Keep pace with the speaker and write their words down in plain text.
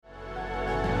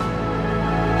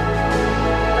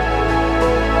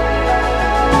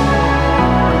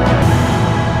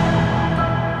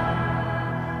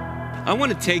I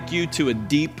want to take you to a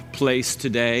deep place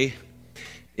today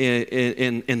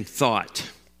in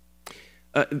thought.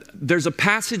 There's a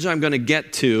passage I'm going to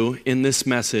get to in this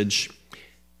message,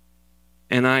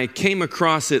 and I came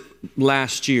across it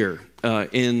last year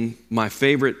in my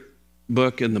favorite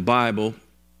book in the Bible,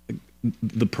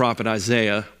 the prophet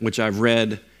Isaiah, which I've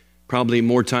read probably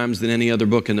more times than any other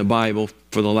book in the Bible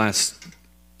for the last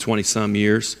 20-some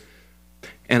years.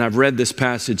 And I've read this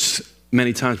passage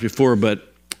many times before, but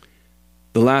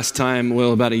the last time,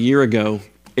 about a year ago,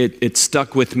 it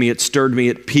stuck with me, it stirred me,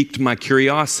 it piqued my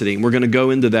curiosity. And we're going to go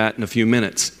into that in a few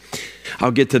minutes.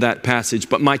 I'll get to that passage.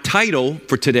 But my title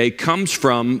for today comes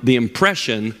from the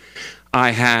impression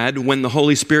I had when the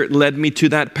Holy Spirit led me to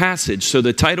that passage. So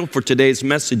the title for today's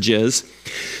message is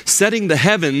Setting the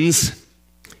Heavens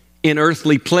in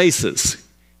Earthly Places.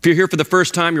 If you're here for the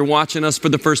first time, you're watching us for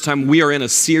the first time, we are in a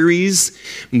series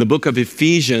in the book of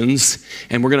Ephesians,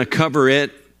 and we're going to cover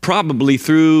it probably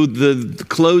through the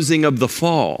closing of the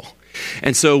fall.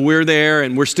 And so we're there,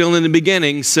 and we're still in the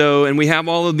beginning. And we have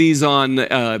all of these on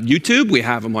YouTube. We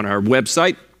have them on our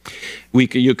website.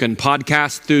 You can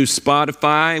podcast through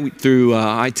Spotify, through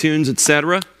iTunes,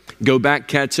 etc. Go back,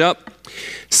 catch up.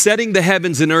 Setting the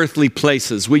heavens in earthly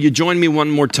places. Will you join me one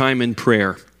more time in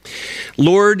prayer?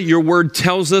 Lord, your word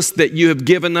tells us that you have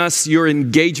given us your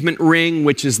engagement ring,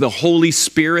 which is the Holy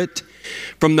Spirit.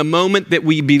 From the moment that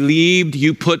we believed,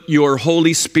 you put your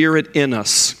Holy Spirit in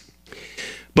us.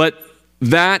 But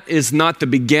that is not the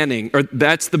beginning, or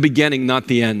that's the beginning, not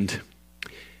the end.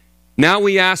 Now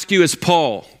we ask you as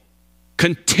Paul,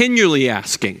 continually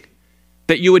asking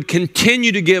that you would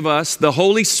continue to give us the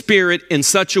Holy Spirit in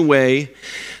such a way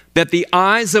that the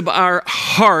eyes of our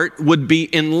heart would be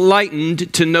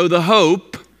enlightened to know the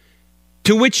hope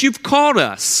to which you've called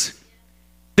us.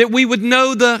 That we would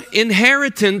know the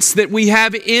inheritance that we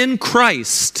have in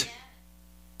Christ.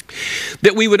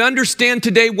 That we would understand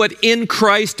today what in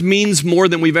Christ means more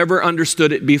than we've ever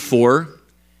understood it before.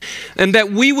 And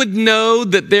that we would know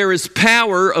that there is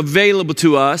power available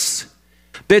to us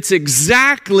that's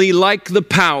exactly like the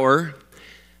power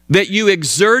that you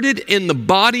exerted in the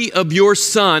body of your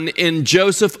son in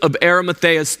Joseph of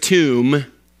Arimathea's tomb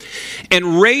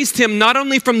and raised him not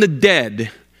only from the dead,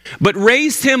 but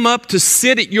raised him up to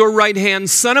sit at your right hand,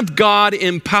 Son of God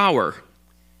in power.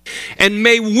 And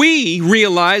may we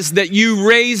realize that you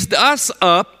raised us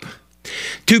up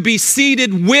to be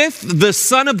seated with the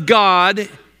Son of God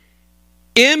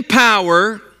in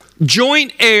power,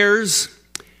 joint heirs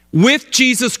with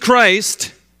Jesus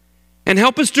Christ, and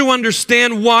help us to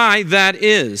understand why that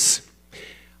is.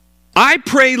 I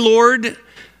pray, Lord,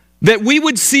 that we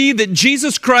would see that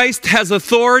Jesus Christ has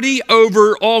authority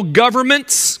over all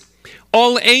governments,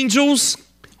 all angels,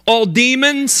 all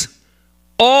demons,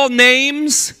 all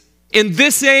names in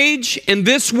this age, in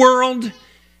this world,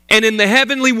 and in the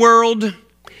heavenly world,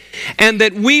 and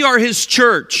that we are his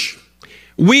church.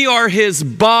 We are his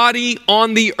body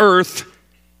on the earth,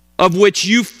 of which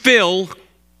you fill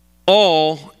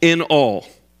all in all.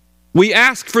 We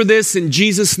ask for this in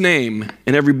Jesus' name.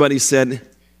 And everybody said,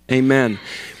 amen.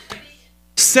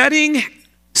 Setting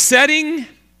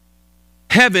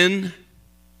heaven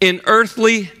in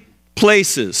earthly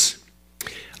places.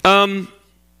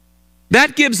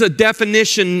 That gives a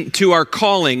definition to our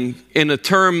calling in a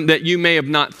term that you may have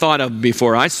not thought of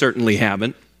before. I certainly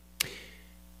haven't.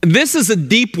 This is a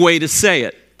deep way to say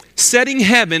it. Setting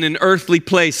heaven in earthly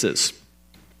places.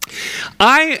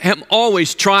 I am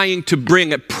always trying to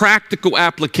bring a practical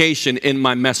application in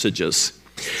my messages.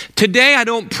 Today, I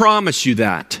don't promise you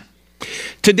that.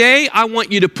 Today, I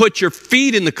want you to put your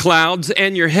feet in the clouds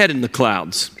and your head in the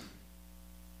clouds.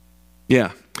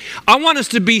 Yeah. I want us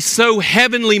to be so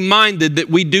heavenly minded that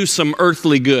we do some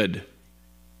earthly good.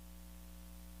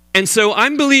 And so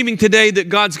I'm believing today that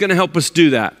God's going to help us do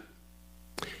that.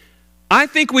 I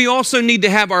think we also need to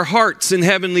have our hearts in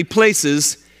heavenly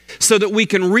places so that we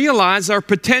can realize our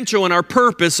potential and our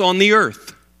purpose on the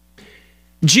earth.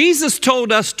 Jesus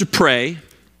told us to pray,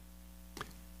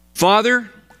 Father,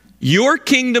 your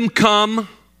kingdom come,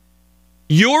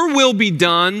 your will be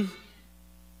done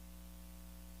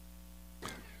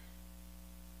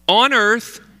on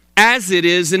earth as it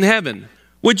is in heaven.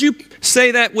 Would you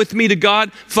say that with me to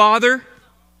God? Father,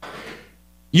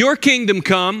 your kingdom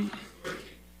come,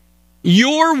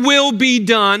 your will be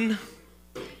done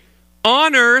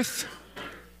on earth,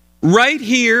 right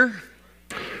here,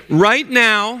 right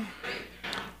now,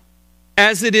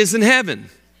 as it is in heaven.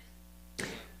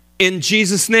 In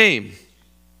Jesus' name,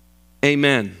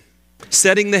 amen.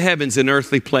 Setting the heavens in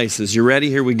earthly places. You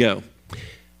ready? Here we go.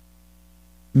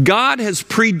 God has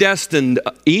predestined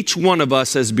each one of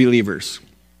us as believers.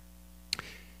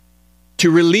 to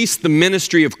release the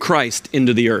ministry of Christ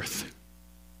into the earth.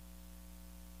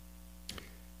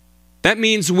 That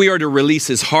means we are to release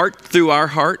his heart through our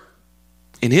heart.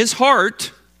 And his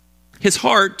heart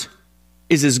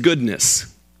is his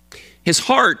goodness. His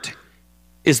heart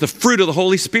is the fruit of the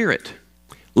Holy Spirit.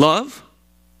 Love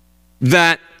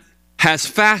that has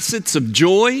facets of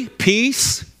joy,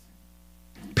 peace,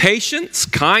 patience,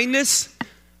 kindness,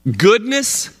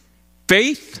 goodness,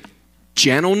 faith,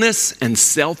 gentleness, and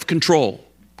self-control.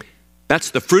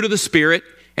 That's the fruit of the Spirit,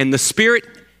 and the Spirit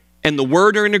and the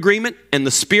Word are in agreement, and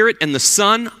the Spirit and the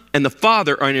Son and the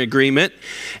Father are in agreement,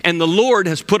 and the Lord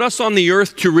has put us on the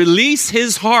earth to release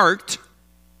his heart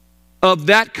of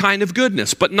that kind of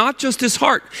goodness. But not just his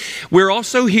heart. We're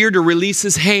also here to release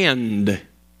his hand.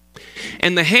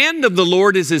 And the hand of the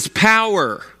Lord is his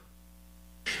power.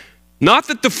 Not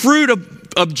that the fruit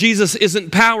of Jesus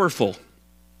isn't powerful,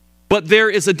 but there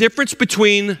is a difference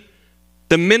between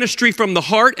the ministry from the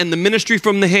heart and the ministry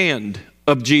from the hand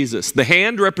of Jesus. The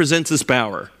hand represents his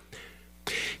power.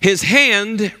 His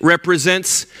hand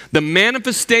represents the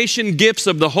manifestation gifts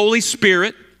of the Holy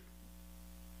Spirit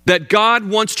that God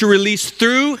wants to release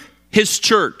through his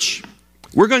church.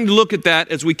 We're going to look at that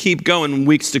as we keep going in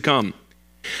weeks to come.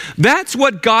 That's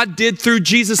what God did through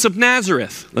Jesus of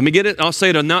Nazareth. Let me get it. I'll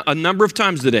say it a number of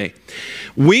times today.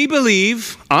 I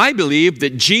believe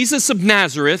that Jesus of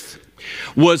Nazareth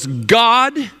was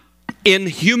God in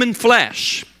human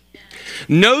flesh.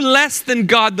 No less than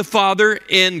God the Father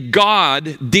in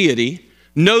God deity,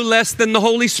 no less than the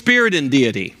Holy Spirit in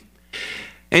deity.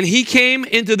 And he came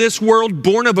into this world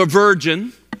born of a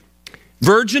virgin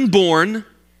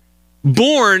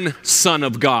born Son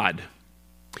of God.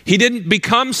 He didn't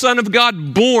become Son of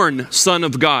God, born Son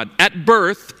of God. At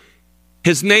birth,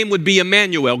 his name would be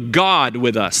Emmanuel, God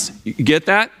with us. You get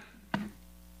that?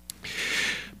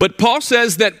 But Paul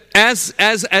says that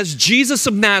as Jesus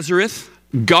of Nazareth,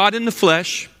 God in the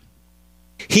flesh,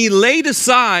 he laid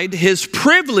aside his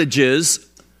privileges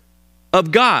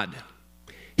of God.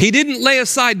 He didn't lay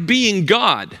aside being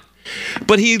God,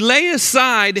 but he lay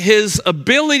aside his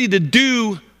ability to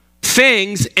do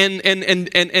things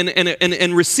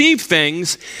and receive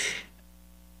things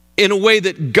in a way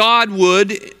that God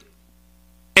would.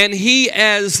 And he,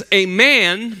 as a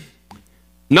man,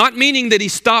 not meaning that he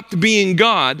stopped being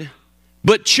God,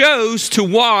 but chose to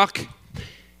walk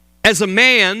as a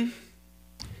man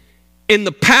in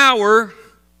the power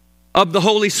of the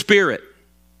Holy Spirit.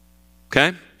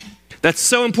 Okay? That's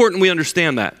so important we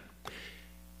understand that.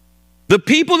 The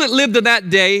people that lived in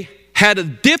that day had a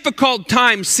difficult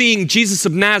time seeing Jesus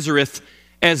of Nazareth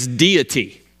as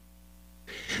deity.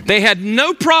 They had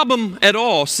no problem at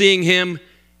all seeing him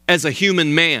as a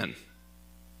human man.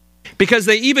 Because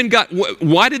they even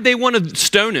why did they want to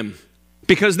stone him?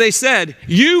 Because they said,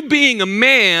 you being a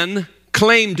man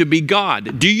claim to be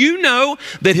God. Do you know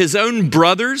that his own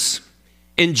brothers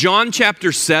in John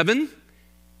chapter 7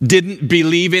 didn't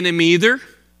believe in him either?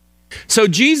 So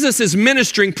Jesus is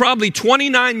ministering probably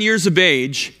 29 years of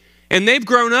age, and they've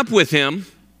grown up with him.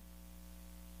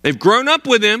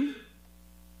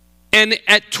 And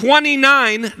at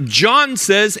 29, John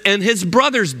says, and his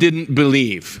brothers didn't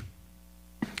believe.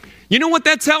 You know what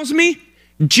that tells me?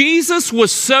 Jesus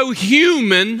was so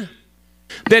human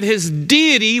that his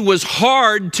deity was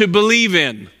hard to believe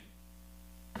in.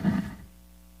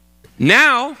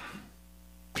 Now,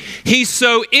 he's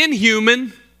so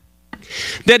inhuman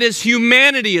that his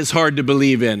humanity is hard to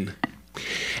believe in.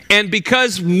 And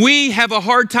because we have a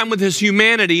hard time with his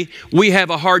humanity, we have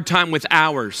a hard time with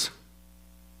ours.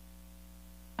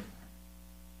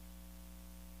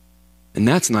 And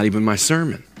that's not even my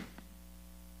sermon.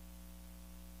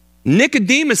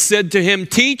 Nicodemus said to him,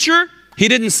 teacher. He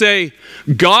didn't say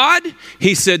God.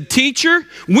 He said, teacher,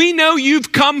 we know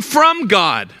you've come from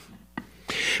God.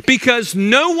 Because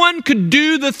no one could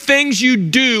do the things you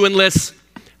do unless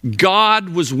God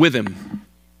was with him.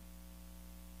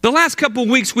 The last couple of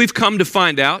weeks we've come to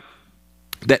find out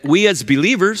that we as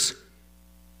believers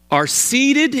are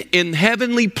seated in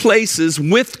heavenly places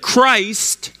with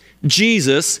Christ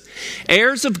Jesus,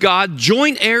 heirs of God,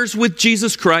 joint heirs with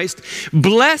Jesus Christ,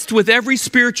 blessed with every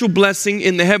spiritual blessing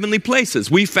in the heavenly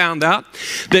places. We found out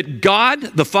that God,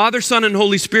 the Father, Son, and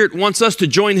Holy Spirit wants us to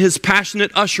join his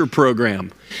passionate usher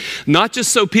program. Not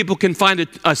just so people can find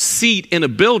a seat in a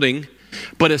building,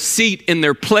 but a seat in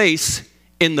their place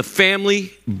in the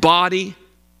family, body,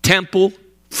 temple,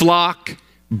 flock,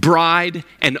 bride,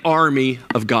 and army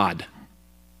of God.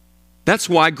 That's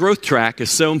why Growth Track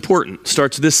is so important.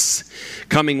 Starts this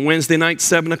coming Wednesday night,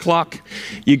 7 o'clock.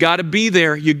 You got to be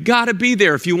there. You got to be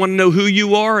there if you want to know who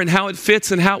you are and how it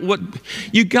fits and what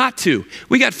you got to.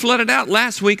 We got flooded out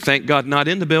last week. Thank God not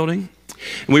in the building.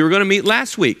 And we were going to meet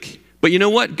last week. But you know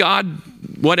what? God,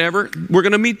 whatever, we're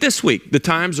going to meet this week. The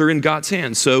times are in God's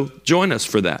hands, so join us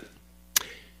for that.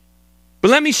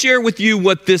 But let me share with you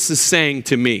what this is saying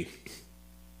to me.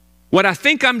 What I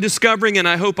think I'm discovering, and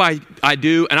I hope I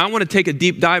do, and I want to take a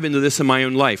deep dive into this in my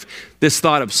own life, this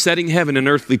thought of setting heaven in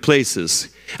earthly places.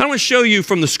 I want to show you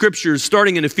from the scriptures,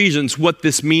 starting in Ephesians, what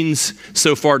this means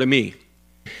so far to me.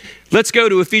 Let's go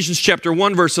to Ephesians chapter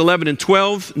 1, verse 11 and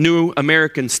 12, New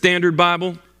American Standard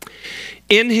Bible.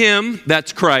 In him,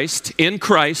 that's Christ, in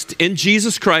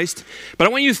Jesus Christ. But I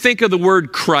want you to think of the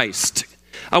word Christ.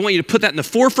 I want you to put that in the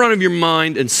forefront of your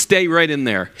mind and stay right in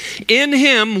there. In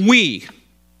him, we,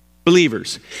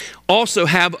 believers, also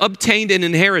have obtained an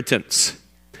inheritance.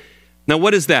 Now,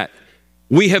 what is that?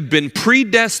 We have been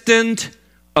predestined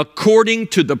according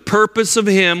to the purpose of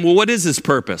him. Well, what is his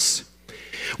purpose?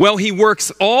 Well, he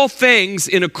works all things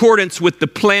in accordance with the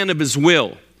plan of his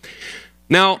will.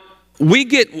 Now, we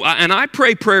get, and I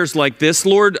pray prayers like this,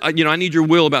 Lord, I need your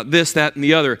will about this, that, and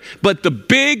the other. But the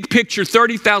big picture,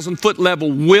 30,000 foot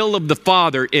level will of the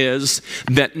Father is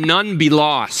that none be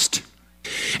lost.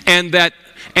 And that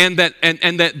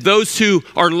those who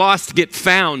are lost get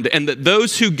found, and that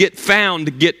those who get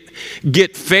found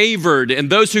get favored, and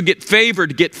those who get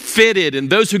favored get fitted, and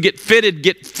those who get fitted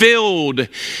get filled,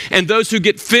 and those who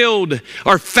get filled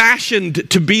are fashioned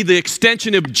to be the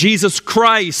extension of Jesus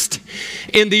Christ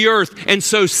in the earth. And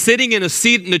so sitting in a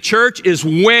seat in the church is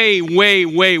way, way,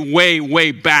 way, way,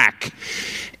 way back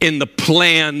in the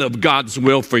plan of God's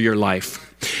will for your life.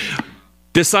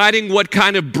 Deciding what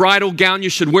kind of bridal gown you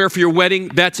should wear for your wedding,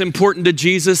 that's important to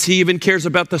Jesus. He even cares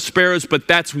about the sparrows, but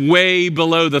that's way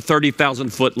below the 30,000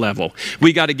 foot level.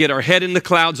 We got to get our head in the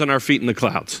clouds and our feet in the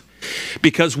clouds.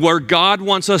 Because where God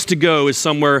wants us to go is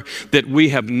somewhere that we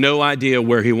have no idea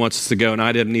where he wants us to go, and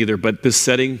I didn't either. But this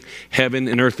setting heaven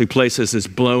in earthly places is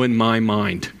blowing my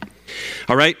mind.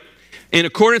 All right? In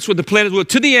accordance with the plan of the will,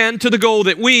 to the end, to the goal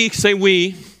that we, say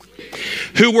we,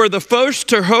 who were the first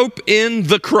to hope in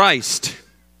the Christ,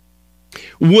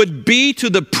 would be to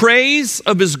the praise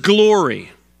of his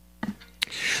glory.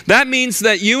 That means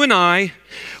that you and I,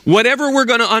 whatever we're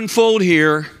going to unfold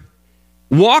here,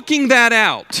 walking that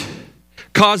out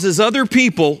causes other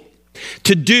people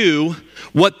to do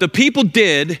what the people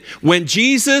did when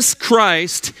Jesus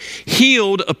Christ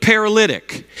healed a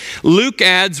paralytic. Luke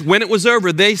adds, when it was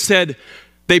over, they said,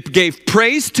 they gave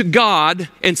praise to God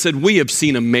and said, we have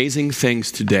seen amazing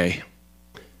things today.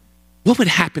 What would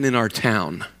happen in our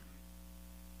town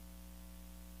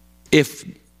if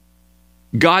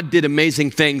God did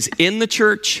amazing things in the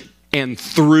church and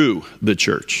through the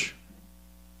church,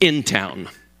 in town?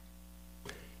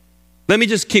 Let me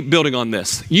just keep building on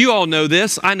this. You all know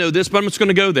this, I know this, but I'm just going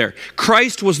to go there.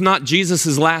 Christ was not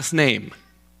Jesus' last name,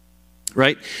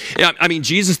 right? I mean,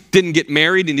 Jesus didn't get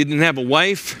married and he didn't have a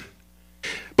wife.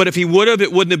 But if he would have,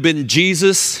 it wouldn't have been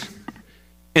Jesus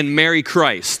and Mary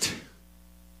Christ.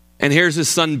 And here's his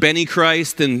son Benny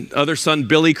Christ and other son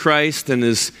Billy Christ and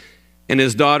his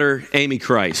daughter Amy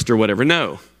Christ or whatever.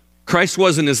 No, Christ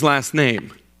wasn't his last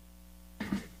name.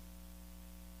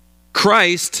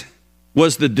 Christ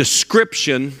was the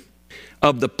description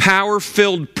of the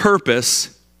power-filled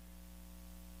purpose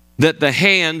that the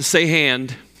hand, say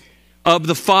hand, of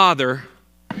the Father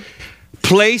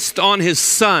placed on his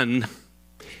Son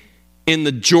in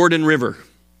the Jordan River.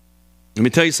 Let me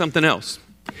tell you something else.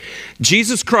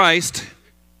 Jesus Christ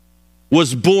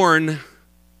was born,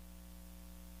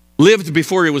 lived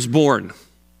before he was born.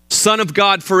 Son of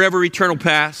God forever, eternal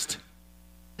past.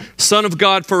 Son of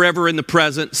God forever in the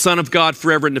present. Son of God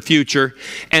forever in the future.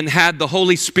 And had the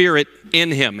Holy Spirit in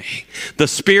him. The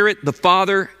Spirit, the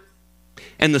Father,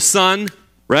 and the Son,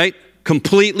 right?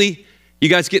 Completely. You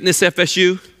guys getting this,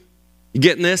 FSU? You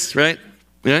getting this, right?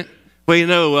 Yeah. Well, you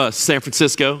know, San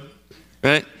Francisco,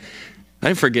 right? I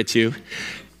didn't forget you.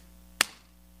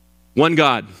 One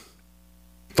God,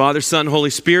 Father, Son,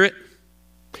 Holy Spirit.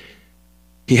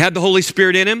 He had the Holy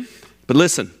Spirit in him, but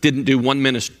listen, didn't do one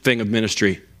thing of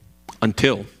ministry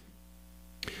until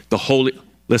the Holy,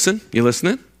 listen, you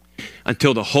listening?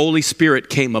 Until the Holy Spirit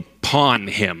came upon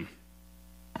him.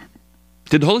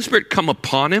 Did the Holy Spirit come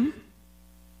upon him?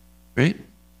 Right?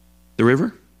 The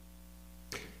river?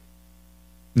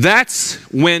 That's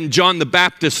when John the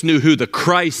Baptist knew who the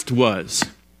Christ was.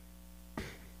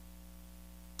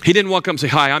 He didn't walk up and say,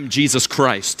 hi, I'm Jesus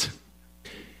Christ.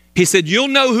 He said, you'll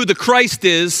know who the Christ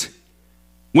is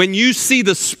when you see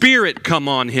the Spirit come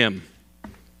on him.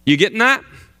 You getting that?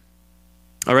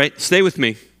 All right, stay with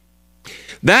me.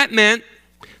 That meant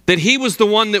that he was the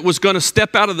one that was going to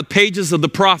step out of the pages of the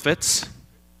prophets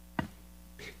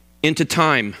into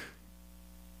time.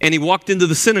 And he walked into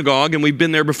the synagogue, and we've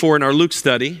been there before in our Luke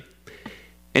study,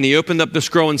 and he opened up the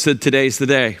scroll and said, today's the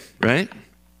day, right?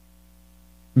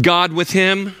 God with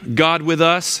him, God with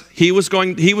us. He was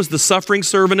the suffering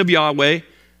servant of Yahweh.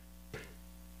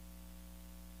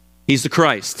 He's the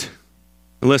Christ.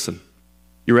 And listen,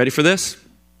 you ready for this?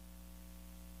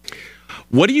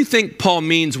 What do you think Paul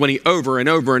means when he over and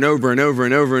over and over and over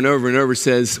and over and over and over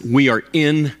says, we are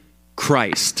in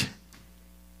Christ?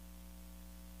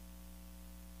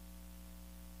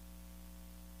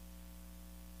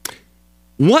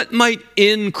 What might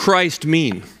in Christ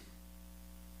mean?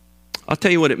 I'll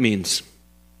tell you what it means.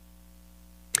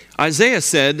 Isaiah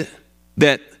said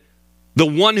that the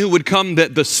one who would come,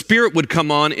 that the Spirit would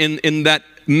come on in that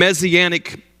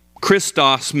messianic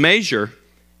Christos measure,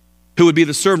 who would be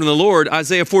the servant of the Lord.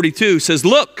 Isaiah 42 says,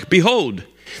 look, behold,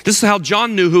 this is how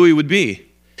John knew who he would be.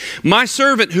 My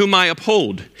servant whom I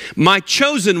uphold, my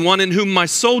chosen one in whom my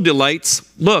soul delights.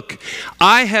 Look,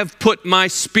 I have put my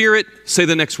Spirit, say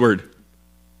the next word.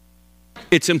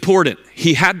 It's important.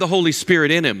 He had the Holy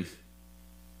Spirit in him,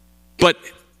 but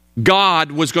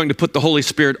God was going to put the Holy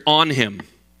Spirit on him.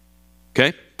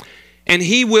 Okay? And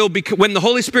he will, when the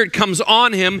Holy Spirit comes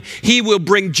on him, he will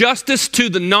bring justice to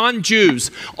the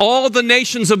non-Jews, all the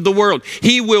nations of the world.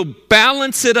 He will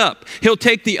balance it up. He'll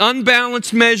take the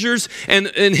unbalanced measures, and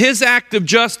his act of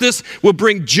justice will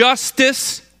bring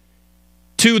justice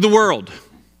to the world.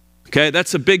 Okay,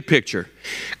 that's a big picture.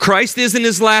 Christ isn't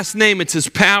his last name, it's his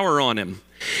power on him.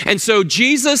 And so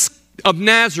Jesus of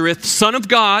Nazareth, Son of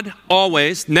God,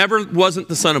 always, never wasn't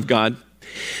the Son of God,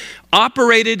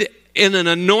 operated in an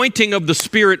anointing of the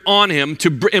Spirit on him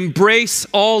to embrace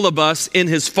all of us in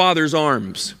his Father's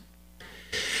arms.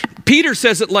 Peter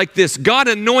says it like this: God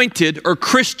anointed or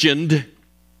Christianed,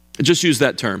 just use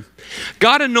that term.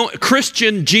 God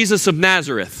Christianed Jesus of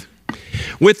Nazareth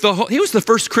with he was the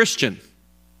first Christian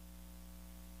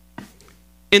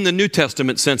in the New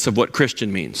Testament sense of what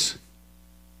Christian means.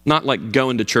 Not like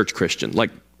going to church Christian,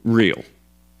 like real.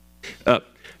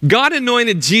 God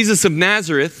anointed Jesus of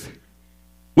Nazareth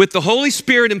with the Holy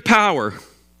Spirit and power.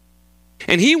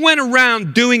 And he went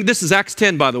around doing, this is Acts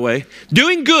 10 by the way,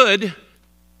 doing good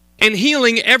and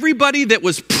healing everybody that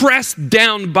was pressed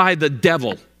down by the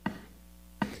devil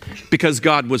because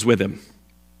God was with him.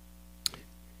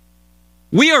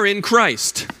 We are in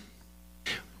Christ.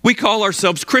 We call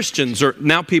ourselves Christians, or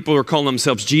now people are calling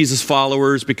themselves Jesus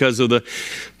followers because of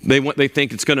they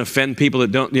think it's going to offend people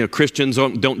that don't, Christians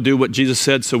don't do what Jesus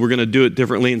said, so we're going to do it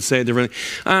differently and say it differently.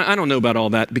 I don't know about all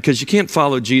that, because you can't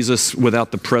follow Jesus without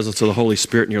the presence of the Holy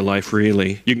Spirit in your life,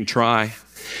 really. You can try.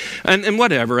 And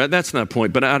whatever, that's not a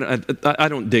point, but I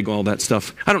don't dig all that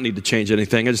stuff. I don't need to change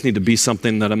anything. I just need to be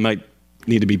something that I might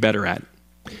need to be better at.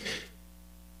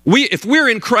 If we're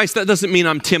in Christ, that doesn't mean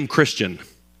I'm Tim Christian.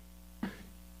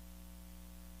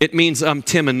 It means I'm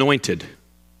Tim anointed.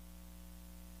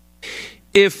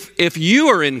 If you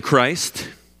are in Christ,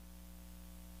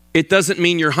 it doesn't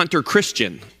mean you're Hunter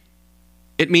Christian.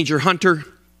 It means you're Hunter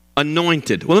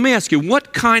anointed. Well, let me ask you,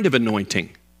 what kind of anointing?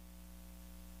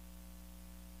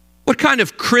 What kind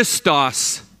of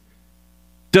Christos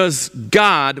does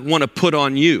God want to put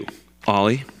on you,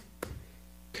 Ollie?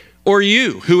 Or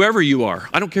you, whoever you are.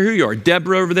 I don't care who you are.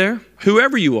 Deborah over there,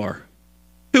 whoever you are.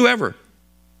 Whoever.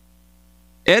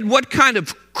 Ed, what kind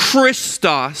of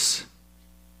Christos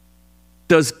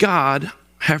does God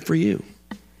have for you?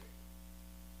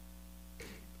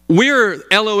 We're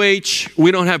LOH,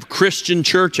 we don't have Christian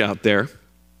church out there.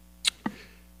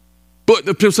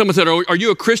 But someone said, are you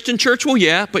a Christian church? Well,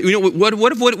 yeah, but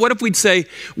what if we'd say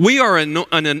we are an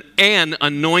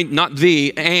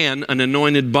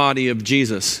anointed body of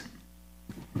Jesus?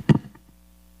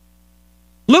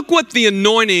 Look what the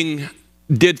anointing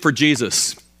did for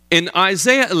Jesus. In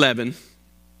Isaiah 11,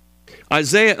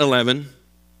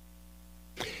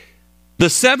 the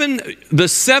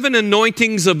seven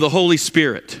anointings of the Holy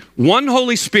Spirit. One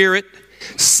Holy Spirit,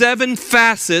 7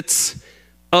 facets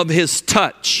of his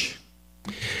touch.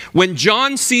 When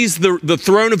John sees the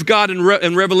throne of God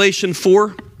in Revelation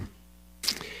 4,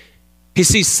 he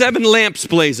sees 7 lamps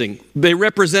blazing. They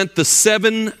represent the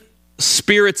 7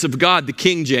 spirits of God, the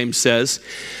King James says.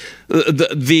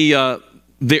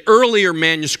 The earlier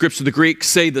manuscripts of the Greek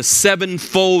say the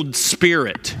 7-fold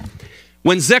Spirit.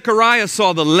 When Zechariah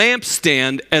saw the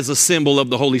lampstand as a symbol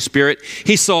of the Holy Spirit,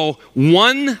 he saw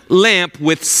one lamp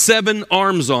with 7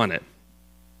 arms on it.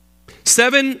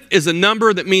 7 is a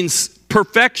number that means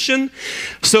perfection,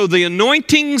 so the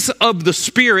anointings of the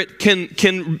Spirit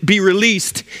can be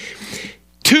released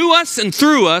to us and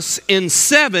through us in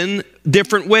 7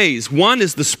 different ways. One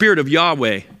is the Spirit of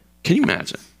Yahweh. Can you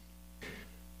imagine?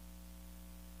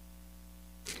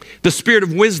 The Spirit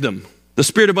of wisdom, the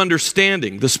Spirit of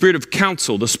understanding, the Spirit of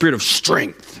counsel, the Spirit of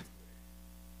strength.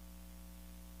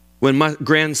 When my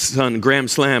grandson, Graham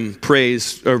Slam,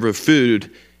 prays over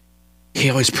food, he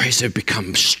always prays to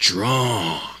become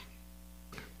strong.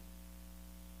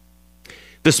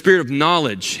 The Spirit of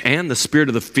knowledge and the Spirit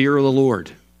of the fear of the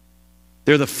Lord.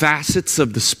 They're the facets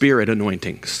of the Spirit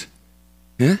anointings.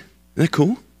 Yeah? Isn't that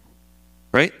cool?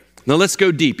 Right? Now let's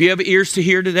go deep. You have ears to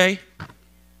hear today?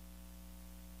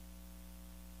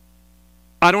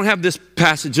 I don't have this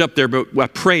passage up there, but I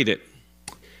prayed it.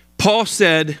 Paul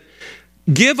said,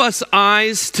 give us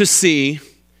eyes to see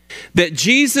that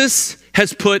Jesus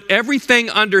has put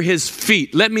everything under his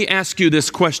feet. Let me ask you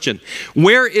this question.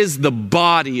 Where is the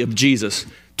body of Jesus?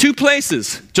 2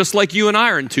 places, just like you and I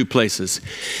are in 2 places.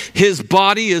 His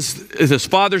body is his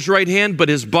Father's right hand, but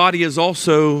his body is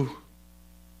also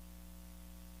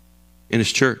in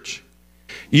his church.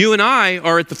 You and I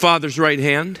are at the Father's right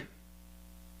hand,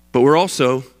 but we're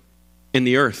also in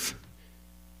the earth.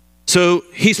 So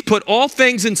he's put all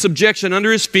things in subjection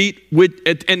under his feet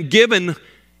and given,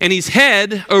 and he's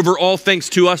head over all things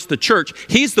to us, the church.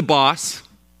 He's the boss.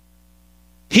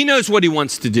 He knows what he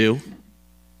wants to do.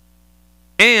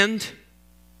 And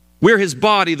we're his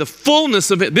body, the fullness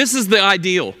of it. This is the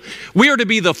ideal. We are to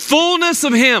be the fullness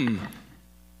of him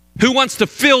who wants to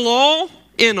fill all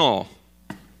in all.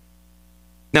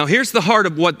 Now here's the heart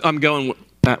of what I'm going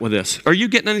at with this. Are you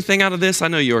getting anything out of this? I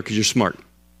know you are because you're smart.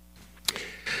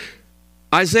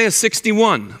 Isaiah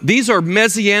 61. These are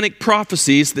messianic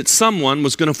prophecies that someone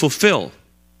was going to fulfill.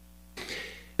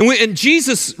 And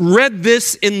Jesus read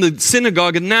this in the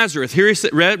synagogue in Nazareth. Here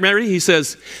he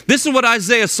says, this is what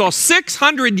Isaiah saw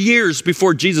 600 years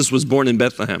before Jesus was born in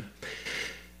Bethlehem.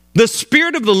 The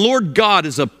Spirit of the Lord God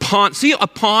is upon. See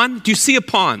upon? Do you see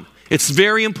upon? It's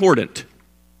very important.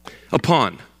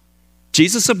 Upon.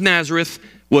 Jesus of Nazareth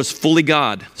was fully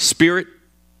God. Spirit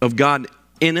of God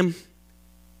in him.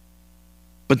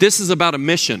 But this is about a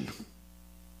mission.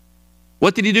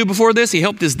 What did he do before this? He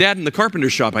helped his dad in the carpenter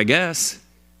shop, I guess.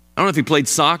 I don't know if he played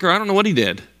soccer. I don't know what he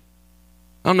did.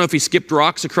 I don't know if he skipped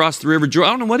rocks across the River Jordan.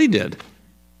 I don't know what he did.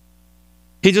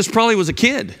 He just probably was a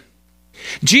kid.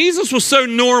 Jesus was so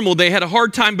normal, they had a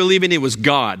hard time believing he was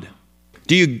God.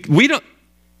 We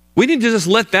need to just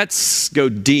let that go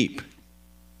deep.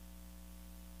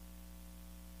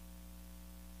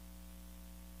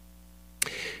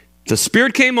 The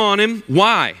Spirit came on him.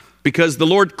 Why? Because the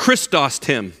Lord Christosed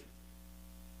him.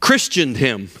 Christianed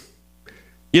him.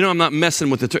 You know, I'm not messing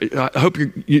with it. I hope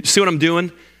you see what I'm doing?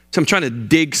 So I'm trying to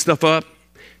dig stuff up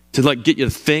to like get you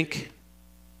to think.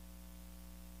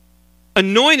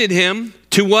 Anointed him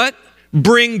to what?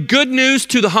 Bring good news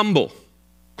to the humble.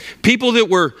 People that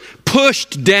were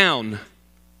pushed down.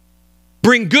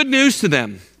 Bring good news to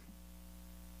them.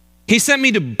 He sent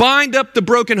me to bind up the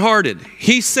brokenhearted.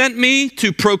 He sent me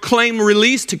to proclaim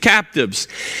release to captives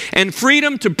and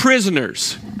freedom to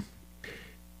prisoners.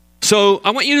 So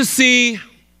I want you to see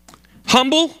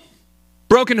humble,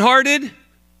 brokenhearted,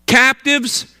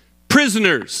 captives,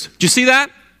 prisoners. Do you see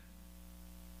that?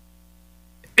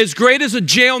 As great as a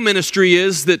jail ministry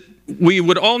is that we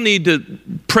would all need to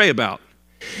pray about,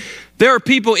 there are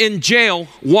people in jail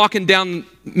walking down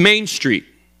Main Street.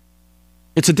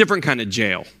 It's a different kind of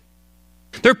jail.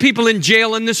 There are people in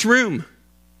jail in this room.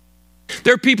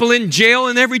 There are people in jail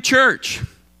in every church.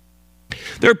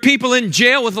 There are people in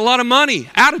jail with a lot of money,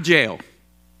 out of jail.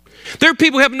 There are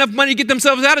people who have enough money to get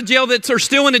themselves out of jail that are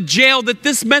still in a jail that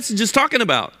this message is talking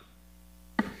about.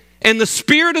 And the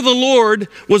Spirit of the Lord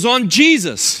was on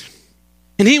Jesus.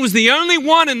 And he was the only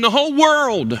one in the whole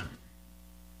world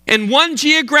in one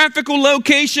geographical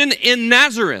location in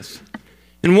Nazareth.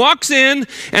 And walks in,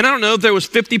 and I don't know if there was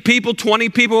 50 people, 20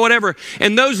 people, whatever.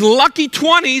 And those lucky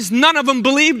 20s, none of them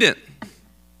believed it.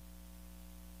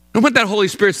 Don't put that Holy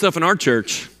Spirit stuff in our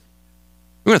church.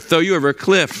 We're going to throw you over a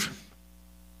cliff.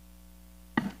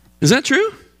 Is that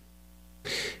true?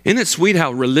 Isn't it sweet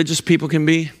how religious people can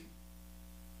be?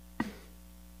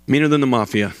 Meaner than the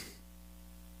mafia.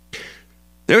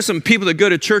 There are some people that go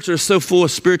to church that are so full of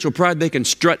spiritual pride they can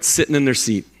strut sitting in their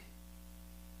seat.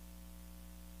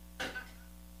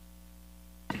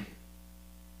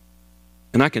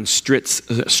 And I can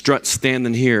strut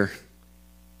standing here.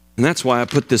 And that's why I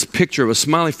put this picture of a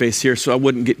smiley face here so I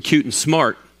wouldn't get cute and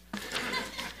smart.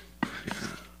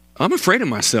 I'm afraid of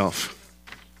myself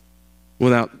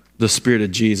without the Spirit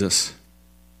of Jesus.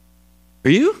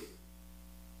 Are you?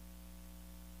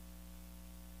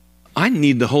 I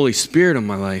need the Holy Spirit in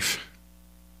my life.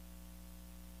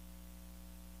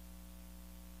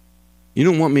 You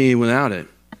don't want me without it.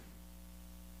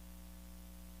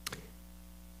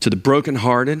 To the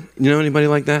brokenhearted, you know anybody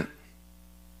like that?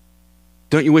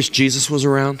 Don't you wish Jesus was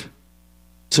around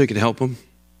so he could help them?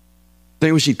 Don't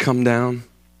you wish he'd come down?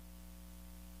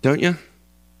 Don't you?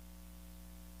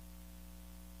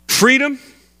 Freedom,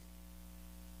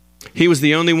 he was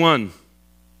the only one.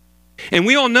 And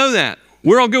we all know that.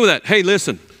 We're all good with that. Hey,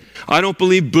 listen, I don't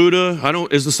believe Buddha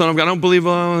is the son of God. I don't believe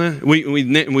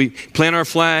we plant our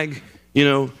flag,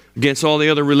 against all the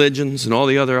other religions and all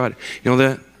the other,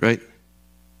 that, right?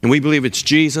 And we believe it's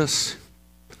Jesus.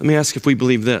 Let me ask if we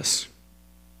believe this.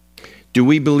 Do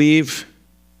we believe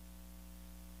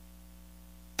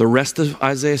the rest of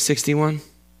Isaiah 61?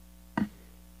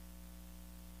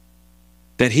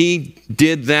 That he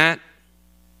did that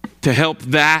to help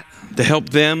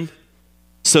them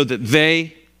so that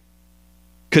they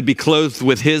could be clothed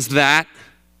with his that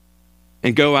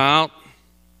and go out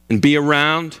and be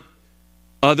around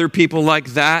other people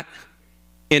like that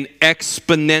in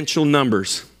exponential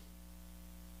numbers.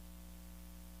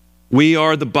 We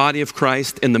are the body of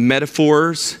Christ, and the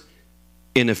metaphors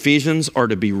in Ephesians are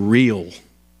to be real.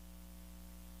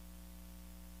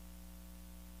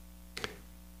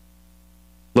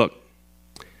 Look,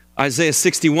 Isaiah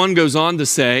 61 goes on to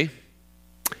say,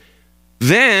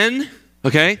 then,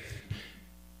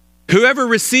 whoever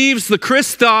receives the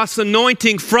Christos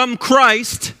anointing from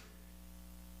Christ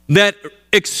that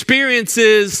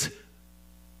experiences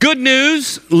good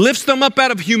news, lifts them up out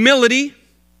of humiliation,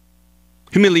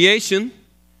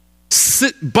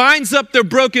 binds up their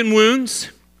broken wounds,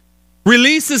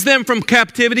 releases them from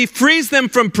captivity, frees them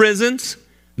from prisons,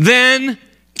 then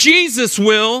Jesus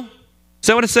will. Is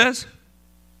that what it says?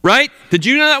 Right? Did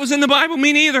you know that was in the Bible?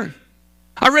 Me neither.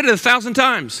 I read it 1,000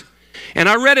 times. And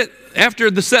I read it after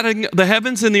the setting of the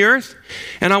heavens and the earth.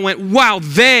 And I went, wow,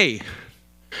 they.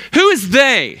 Who is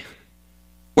they?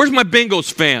 Where's my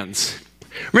Bengals fans?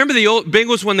 Remember the old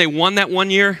Bengals when they won that one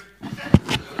year?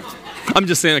 I'm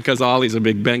just saying it because Ollie's a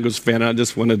big Bengals fan. I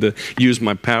just wanted to use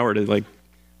my power to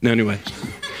no, anyway.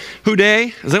 Who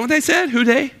they? Is that what they said? Who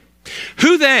they?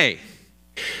 Who they?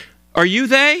 Are you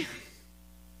they?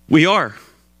 We are.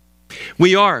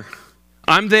 We are.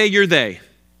 I'm they, you're they.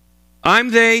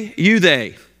 I'm they, you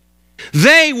they.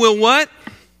 They will what?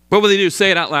 What will they do?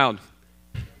 Say it out loud.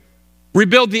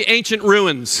 Rebuild the ancient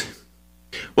ruins.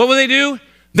 What will they do?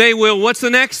 They will, what's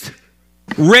the next?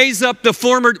 Raise up the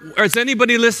former, is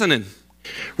anybody listening?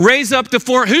 Raise up the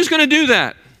former, who's going to do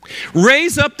that?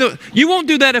 Raise up you won't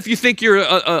do that if you think you're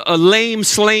a lame,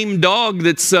 slame dog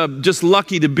that's just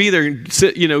lucky to be there.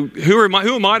 Who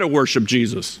am I to worship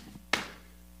Jesus?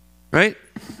 Right?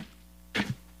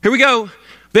 Here we go.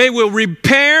 They will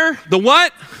repair the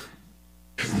what?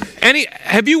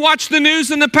 Have you watched the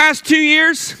news in the past 2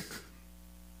 years?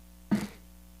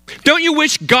 Don't you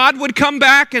wish God would come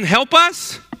back and help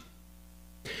us?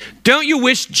 Don't you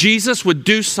wish Jesus would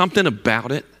do something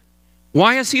about it?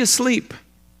 Why is he asleep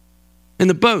in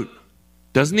the boat?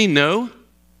 Doesn't he know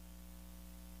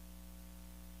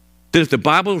that if the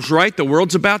Bible's right, the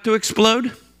world's about to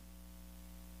explode?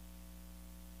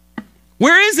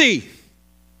 Where is he?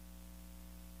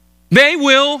 They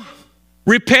will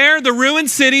repair the ruined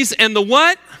cities and the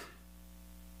what?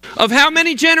 Of how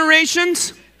many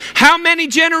generations? How many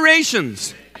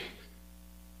generations?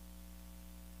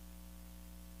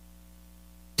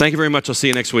 Thank you very much. I'll see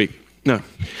you next week. No.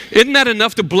 Isn't that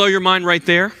enough to blow your mind right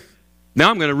there? Now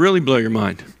I'm going to really blow your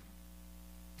mind.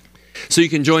 So you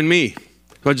can join me.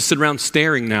 So I just sit around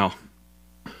staring now.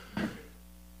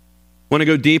 Want to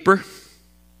go deeper?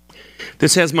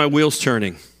 This has my wheels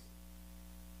turning.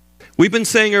 We've been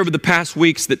saying over the past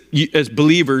weeks that as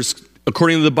believers,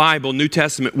 according to the Bible, New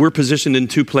Testament, we're positioned in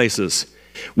two places.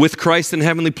 With Christ in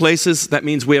heavenly places, that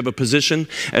means we have a position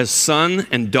as son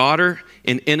and daughter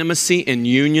in intimacy and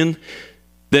union,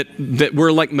 that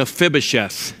we're like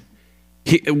Mephibosheth.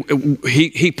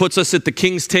 He puts us at the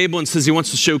king's table and says he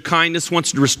wants to show kindness,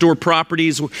 wants to restore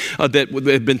properties that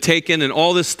have been taken and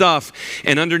all this stuff.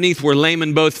 And underneath we're lame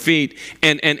in both feet.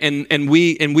 And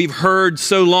we've heard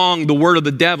so long the word of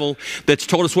the devil that's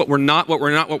told us what we're not.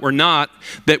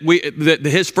 That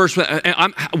his first.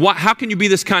 How can you be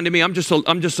this kind to me? I'm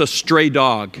just a stray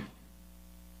dog.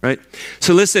 Right?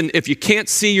 So listen, if you can't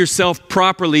see yourself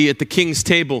properly at the king's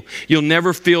table, you'll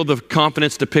never feel the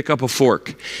confidence to pick up a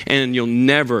fork. And you'll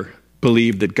never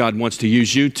believe that God wants to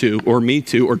use you to, or me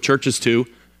to, or churches to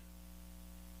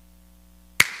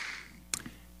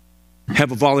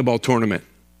have a volleyball tournament.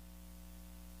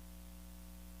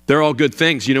 They're all good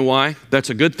things. You know why?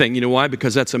 That's a good thing. You know why?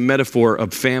 Because that's a metaphor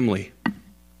of family.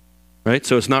 right?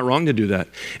 So it's not wrong to do that.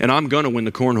 And I'm going to win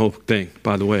the cornhole thing,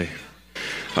 by the way.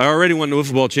 I already won the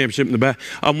wiffle ball championship in the back.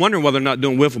 I'm wondering whether or not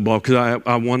doing wiffle ball because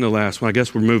I won the last one. I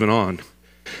guess we're moving on.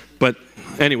 But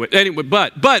anyway,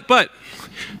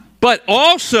 but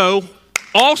also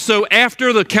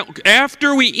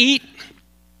after we eat,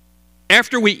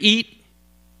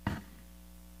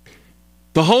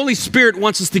 the Holy Spirit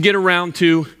wants us to get around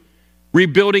to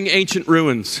rebuilding ancient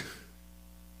ruins.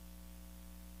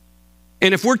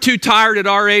 And if we're too tired at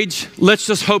our age, let's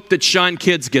just hope that Shine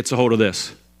Kids gets a hold of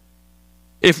this.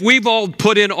 If we've all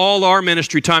put in all our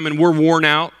ministry time and we're worn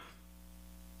out,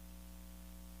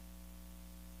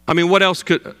 I mean, what else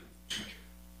could,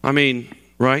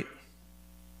 right?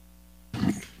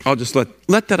 I'll just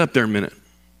let that up there a minute.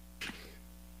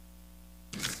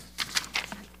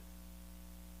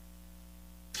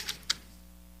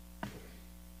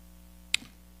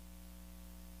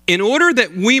 In order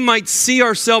that we might see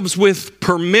ourselves with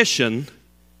permission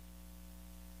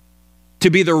to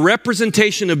be the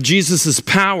representation of Jesus'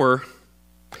 power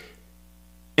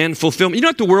and fulfillment. You know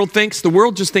what the world thinks? The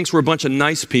world just thinks we're a bunch of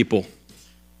nice people.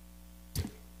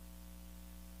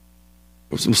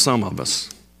 Some of us.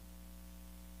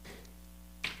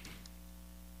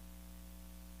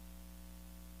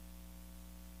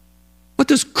 What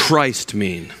does Christ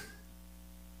mean?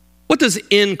 What does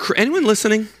anyone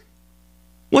listening?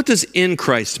 What does in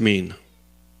Christ mean?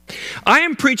 I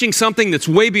am preaching something that's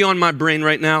way beyond my brain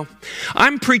right now.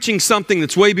 I'm preaching something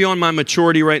that's way beyond my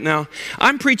maturity right now.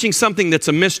 I'm preaching something that's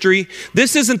a mystery.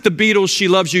 This isn't the Beatles, She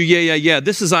Loves You, Yeah, Yeah, Yeah.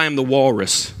 This is I Am the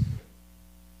Walrus.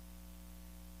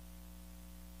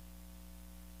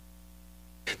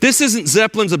 This isn't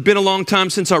Zeppelin's I've been a long time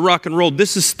since I rock and rolled.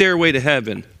 This is Stairway to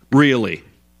Heaven, really.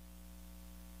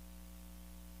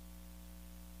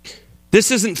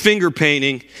 This isn't finger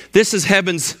painting. This is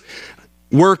heaven's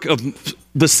work of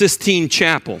the Sistine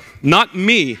Chapel. Not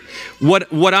me.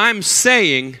 What I'm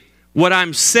saying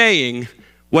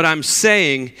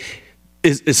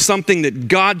is something that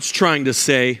God's trying to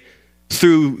say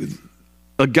through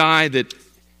a guy that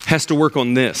has to work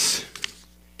on this.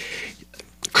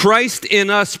 Christ in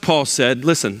us, Paul said.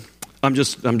 Listen, I'm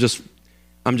just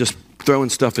throwing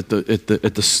stuff at the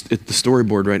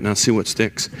storyboard right now, see what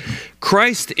sticks.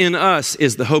 Christ in us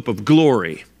is the hope of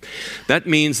glory. That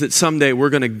means that someday we're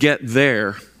going to get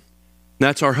there.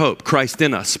 That's our hope, Christ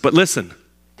in us. But listen,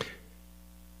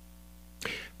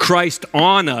 Christ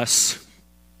on us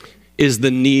is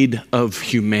the need of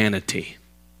humanity.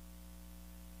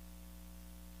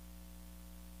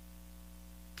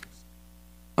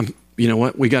 You know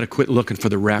what? We got to quit looking for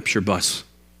the rapture bus.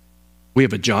 We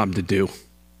have a job to do.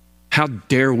 How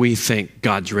dare we think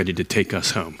God's ready to take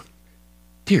us home?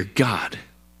 Dear God,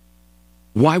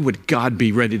 why would God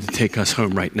be ready to take us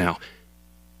home right now?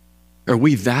 Are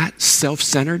we that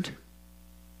self-centered?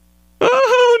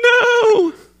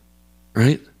 Oh no!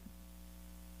 Right?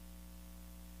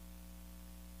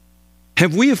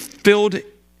 Have we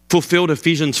fulfilled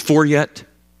Ephesians 4 yet?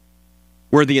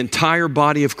 Where the entire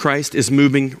body of Christ is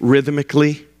moving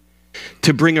rhythmically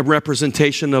to bring a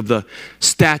representation of the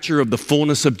stature of the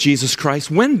fullness of Jesus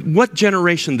Christ? What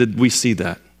generation did we see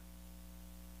that?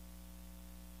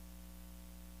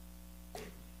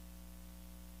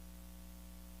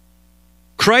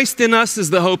 Christ in us is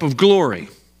the hope of glory.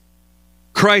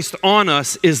 Christ on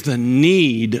us is the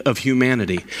need of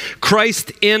humanity.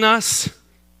 Christ in us,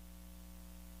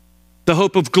 the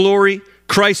hope of glory.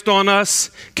 Christ on us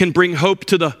can bring hope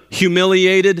to the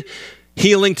humiliated,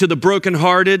 healing to the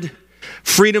brokenhearted,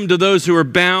 freedom to those who are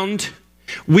bound.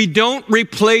 We don't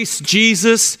replace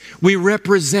Jesus, we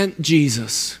represent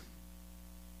Jesus.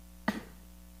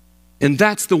 And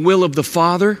that's the will of the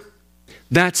Father.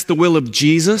 That's the will of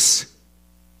Jesus.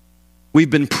 We've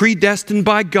been predestined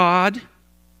by God,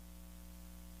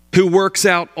 who works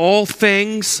out all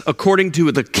things according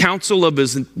to the counsel of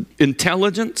his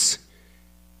intelligence,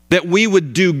 that we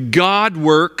would do God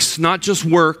works, not just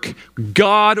work,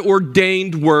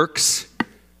 God-ordained works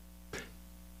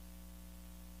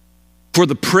for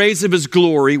the praise of his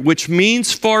glory, which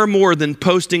means far more than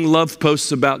posting love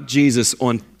posts about Jesus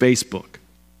on Facebook.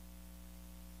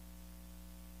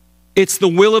 It's the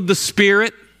will of the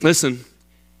Spirit. Listen,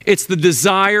 it's the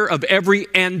desire of every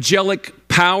angelic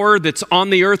power that's on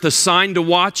the earth assigned to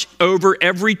watch over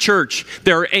every church.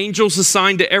 There are angels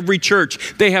assigned to every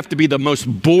church. They have to be the most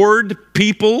bored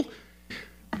people.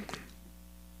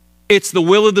 It's the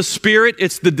will of the Spirit.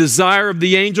 It's the desire of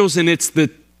the angels, and it's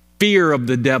the fear of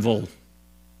the devil.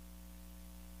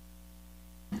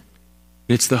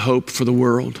 It's the hope for the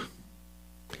world.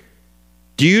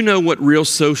 Do you know what real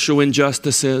social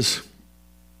injustice is?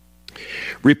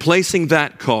 Replacing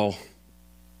that call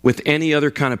with any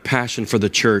other kind of passion for the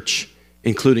church,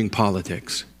 including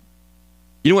politics.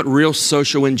 You know what real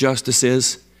social injustice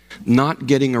is? Not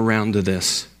getting around to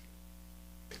this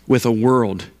with a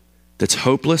world that's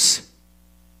hopeless,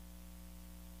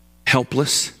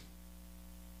 helpless,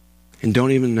 and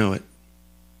don't even know it.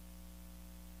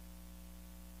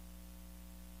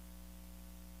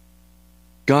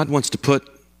 God wants to put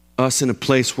us in a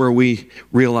place where we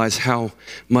realize how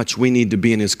much we need to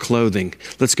be in his clothing.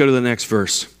 Let's go to the next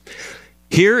verse.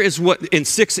 Here is what, in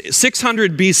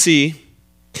 600 BC,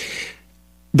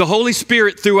 the Holy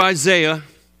Spirit through Isaiah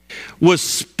was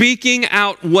speaking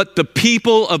out what the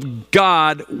people of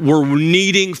God were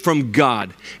needing from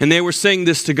God. And they were saying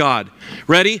this to God.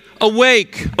 Ready?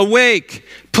 Awake, awake,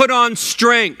 put on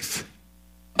strength,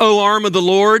 O arm of the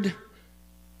Lord.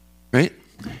 Right?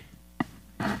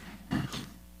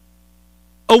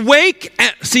 Awake,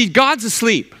 see, God's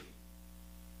asleep.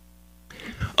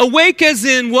 Awake as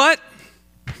in what?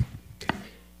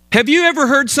 Have you ever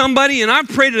heard somebody, and I've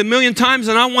prayed it a million times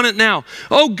and I want it now.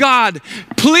 Oh God,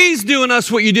 please do in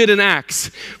us what you did in Acts.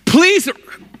 Please,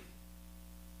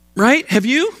 right? Have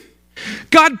you?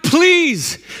 God,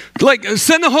 please, like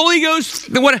send the Holy Ghost,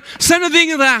 send a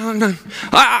thing of that.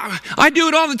 I do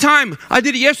it all the time. I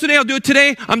did it yesterday, I'll do it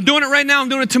today. I'm doing it right now, I'm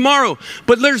doing it tomorrow.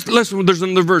 But there's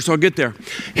another verse, I'll get there.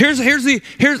 Here's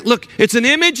look, it's an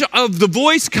image of the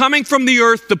voice coming from the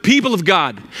earth, the people of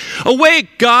God.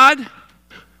 Awake, God,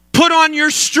 put on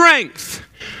your strength,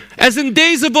 as in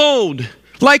days of old,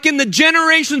 like in the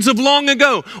generations of long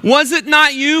ago. Was it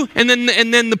not you? And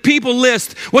then the people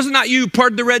list. Was it not you who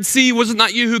parted the Red Sea? Was it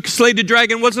not you who slayed the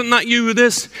dragon? Was it not you who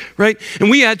this? Right?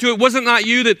 And we add to it. Was it not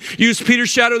you that used Peter's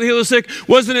shadow to heal the sick?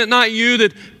 Wasn't it not you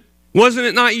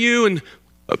and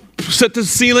set the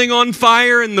ceiling on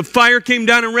fire, and the fire came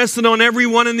down and rested on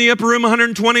everyone in the upper room,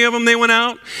 120 of them, they went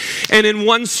out. And in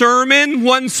one sermon,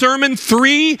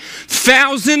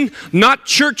 3,000, not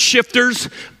church shifters,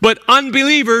 but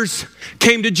unbelievers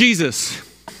came to Jesus.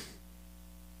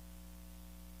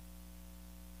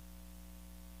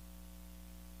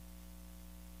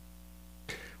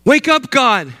 Wake up,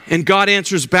 God. And God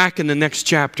answers back in the next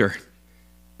chapter.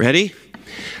 Ready?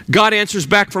 God answers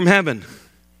back from heaven.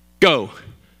 Go.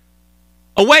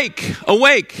 Awake,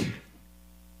 awake.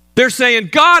 They're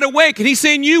saying, God, awake. And he's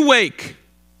saying, you wake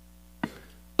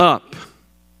up.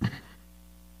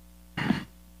 Do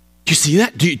you see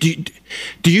that?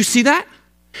 Do you see that?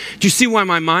 Do you see why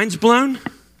my mind's blown?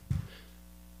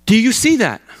 Do you see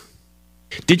that?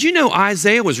 Did you know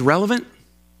Isaiah was relevant?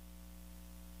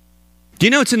 Do you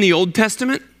know it's in the Old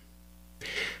Testament?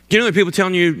 Do you know that people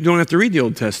telling you don't have to read the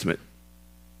Old Testament?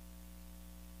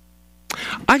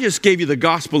 I just gave you the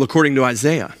gospel according to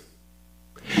Isaiah.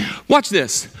 Watch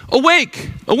this. Awake,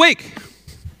 awake.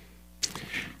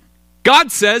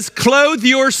 God says, clothe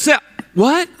yourself.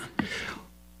 What?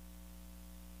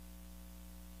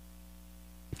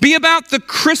 Be about the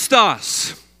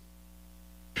Christos.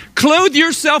 Clothe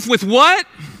yourself with what?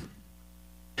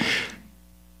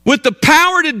 With the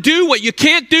power to do what you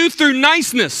can't do through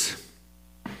niceness.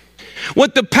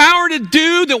 With the power to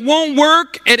do that won't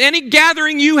work at any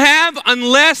gathering you have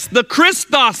unless the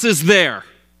Christos is there.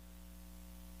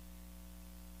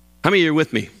 How many of you are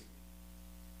with me?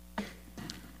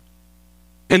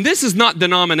 And this is not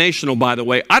denominational, by the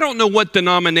way. I don't know what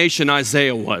denomination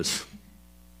Isaiah was.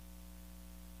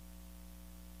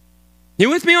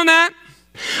 You with me on that?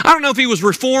 I don't know if he was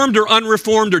reformed or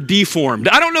unreformed or deformed.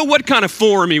 I don't know what kind of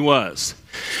form he was.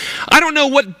 I don't know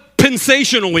what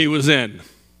pensational he was in.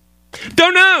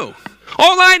 Don't know.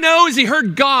 All I know is he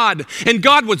heard God, and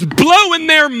God was blowing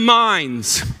their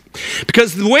minds.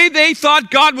 Because the way they thought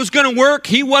God was going to work,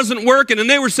 he wasn't working, and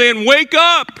they were saying, wake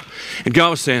up. And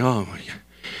God was saying, oh,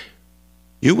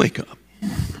 you wake up.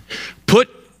 Put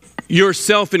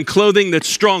yourself in clothing that's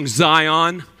strong,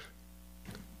 Zion.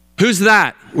 Who's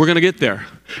that? We're going to get there.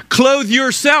 Clothe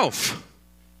yourself.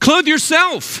 Clothe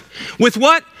yourself with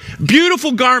what?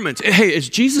 Beautiful garments. Hey, is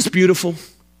Jesus beautiful?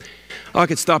 Oh, I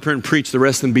could stop here and preach the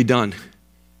rest and be done.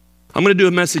 I'm going to do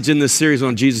a message in this series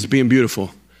on Jesus being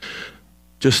beautiful.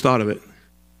 Just thought of it.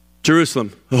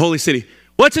 Jerusalem, the holy city.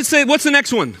 What's it say? What's the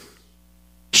next one?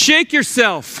 Shake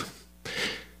yourself.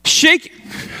 Shake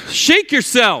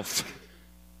yourself.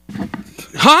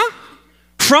 Huh?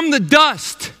 From the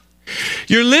dust.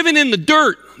 You're living in the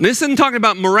dirt. This isn't talking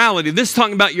about morality. This is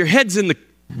talking about your head's in the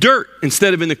dirt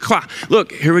instead of in the cloud.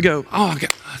 Look, here we go. Oh,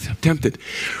 I'm tempted.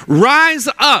 Rise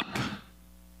up.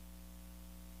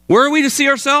 Where are we to see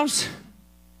ourselves?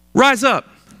 Rise up.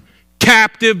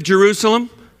 Captive Jerusalem.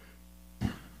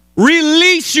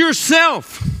 Release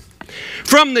yourself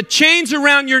from the chains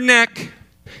around your neck.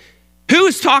 Who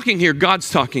is talking here? God's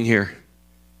talking here.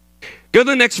 Go to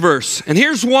the next verse. And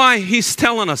here's why he's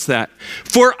telling us that.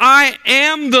 For I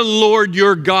am the Lord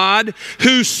your God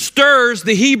who stirs.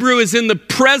 The Hebrew is in the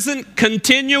present,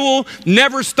 continual,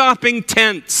 never stopping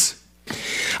tense.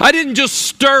 I didn't just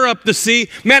stir up the sea.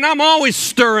 Man, I'm always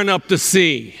stirring up the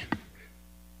sea.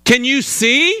 Can you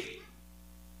see?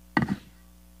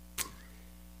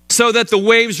 So that the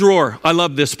waves roar. I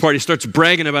love this part. He starts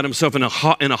bragging about himself in a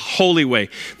holy way.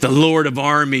 The Lord of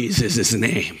armies is his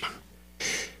name.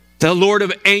 The Lord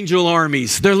of angel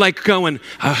armies. They're like going,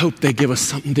 I hope they give us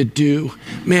something to do.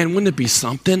 Man, wouldn't it be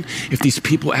something if these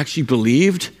people actually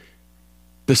believed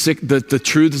the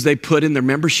truths they put in their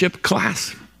membership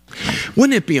class?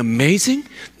 Wouldn't it be amazing?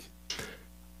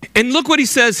 And look what he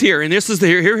says here. And this is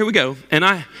here we go. And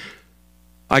I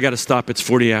got to stop. It's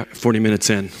 40 minutes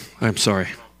in. I'm sorry.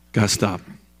 Got to stop.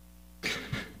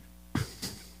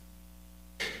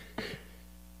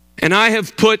 And I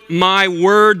have put my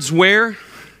words where?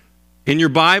 In your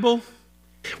Bible?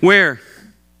 Where?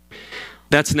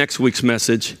 That's next week's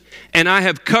message. And I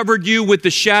have covered you with the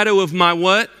shadow of my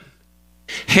what?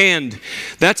 Hand.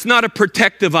 That's not a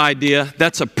protective idea.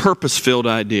 That's a purpose-filled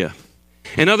idea.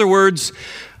 In other words,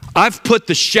 I've put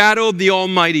the shadow of the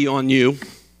Almighty on you,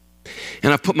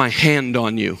 and I've put my hand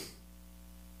on you.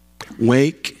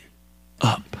 Wake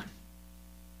up.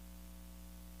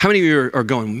 How many of you are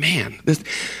going, man,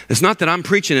 it's not that I'm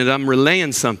preaching it, I'm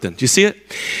relaying something. Do you see it?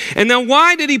 And now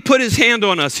why did he put his hand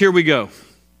on us? Here we go.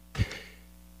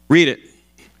 Read it.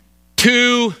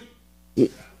 To,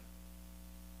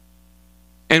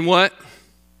 and what?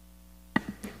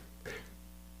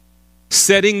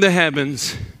 Setting the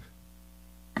heavens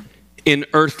in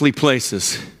earthly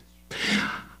places.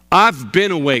 I've been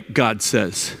awake, God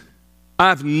says.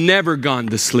 I've never gone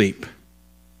to sleep.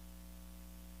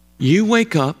 You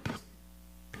wake up,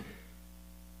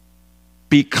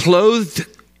 be clothed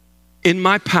in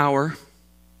my power,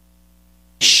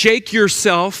 shake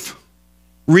yourself,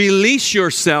 release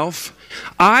yourself.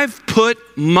 I've put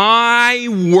my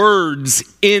words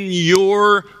in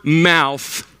your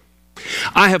mouth.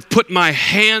 I have put my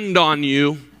hand on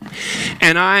you,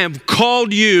 and I have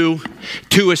called you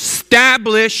to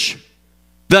establish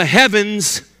the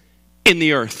heavens in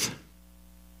the earth.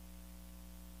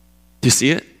 Do you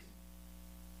see it?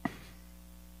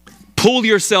 Pull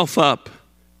yourself up.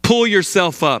 Pull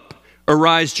yourself up.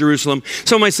 Arise, Jerusalem.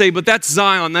 Some might say, but that's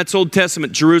Zion. That's Old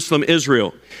Testament. Jerusalem,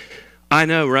 Israel. I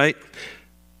know, right?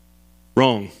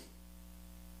 Wrong.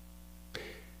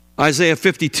 Isaiah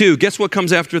 52. Guess what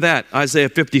comes after that? Isaiah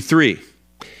 53.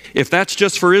 If that's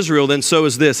just for Israel, then so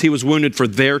is this. He was wounded for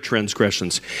their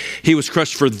transgressions. He was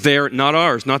crushed for their, not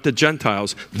ours, not the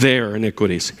Gentiles, their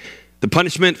iniquities. The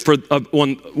punishment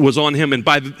was on him, and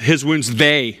by his wounds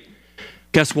they.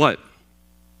 Guess what?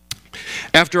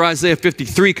 After Isaiah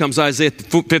 53 comes Isaiah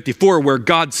 54, where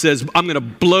God says, I'm going to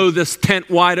blow this tent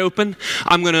wide open.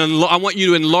 I want you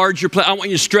to enlarge your place. I want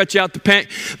you to stretch out the tent.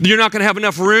 You're not going to have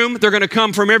enough room. They're going to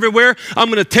come from everywhere. I'm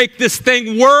going to take this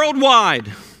thing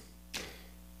worldwide.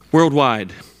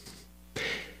 Worldwide.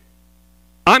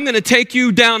 I'm going to take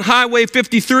you down Highway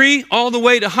 53 all the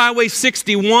way to Highway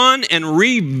 61 and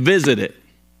revisit it.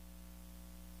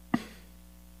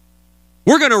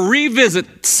 We're going to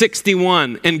revisit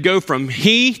 61 and go from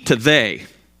he to they.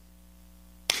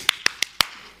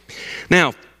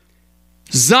 Now,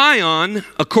 Zion,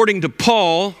 according to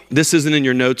Paul, this isn't in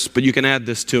your notes, but you can add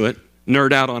this to it.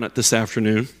 Nerd out on it this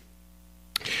afternoon.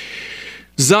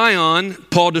 Zion,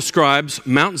 Paul describes,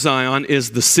 Mount Zion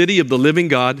is the city of the living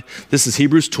God. This is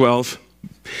Hebrews 12.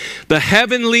 The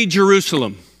heavenly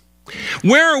Jerusalem.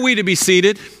 Where are we to be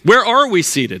seated? Where are we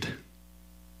seated?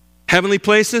 Heavenly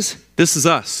places? This is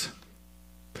us.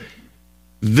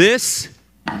 This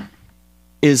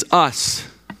is us.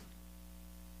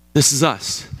 This is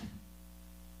us.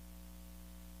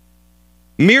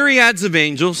 Myriads of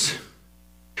angels,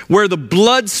 where the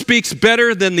blood speaks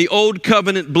better than the old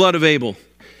covenant blood of Abel.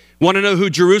 Want to know who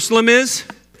Jerusalem is?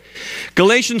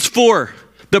 Galatians 4.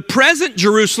 The present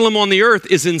Jerusalem on the earth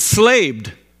is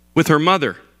enslaved with her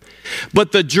mother.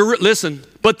 But the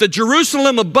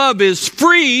Jerusalem above is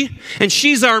free, and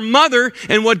she's our mother,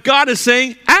 and what God is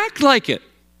saying, act like it.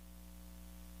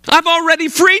 I've already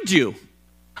freed you.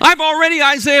 I've already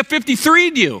Isaiah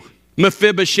 53'd you,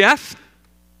 Mephibosheth.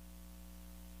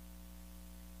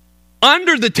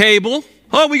 Under the table,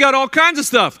 we got all kinds of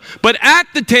stuff. But at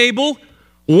the table,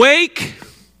 wake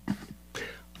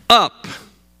up.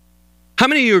 How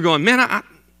many of you are going, man,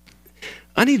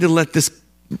 I need to let this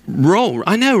roll.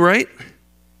 I know, right?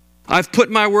 I've put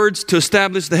my words to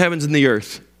establish the heavens and the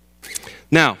earth.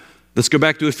 Now, let's go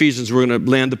back to Ephesians. We're going to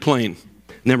land the plane.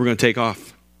 and then we're going to take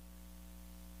off.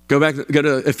 Go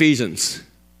to Ephesians.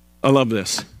 I love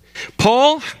this.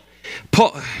 Paul,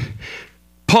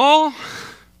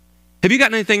 have you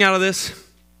gotten anything out of this?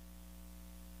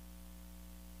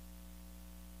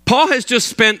 Paul has just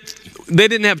spent, they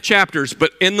didn't have chapters,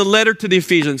 but in the letter to the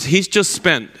Ephesians, he's just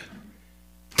spent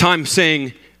time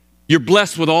saying, you're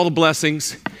blessed with all the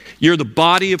blessings. You're the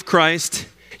body of Christ.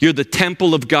 You're the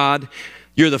temple of God.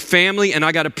 You're the family, and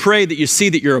I got to pray that you see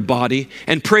that you're a body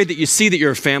and pray that you see that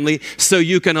you're a family so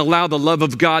you can allow the love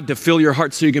of God to fill your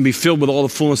heart so you can be filled with all the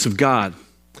fullness of God.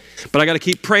 But I got to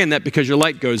keep praying that because your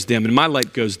light goes dim and my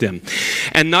light goes dim.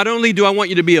 And not only do I want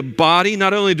you to be a body,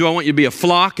 not only do I want you to be a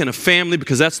flock and a family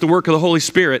because that's the work of the Holy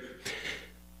Spirit,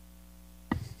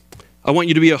 I want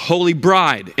you to be a holy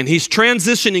bride. And he's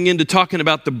transitioning into talking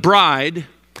about the bride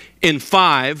in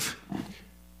 5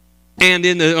 and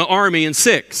in the army in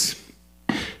 6.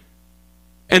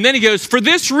 And then he goes, for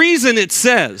this reason it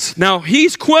says. Now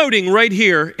he's quoting right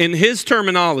here in his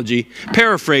terminology,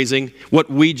 paraphrasing what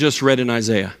we just read in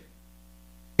Isaiah.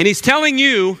 And he's telling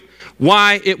you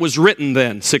why it was written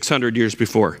then, 600 years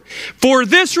before. For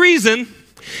this reason,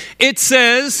 it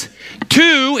says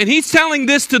to, and he's telling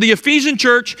this to the Ephesian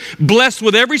church, blessed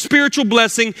with every spiritual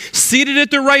blessing, seated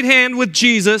at the right hand with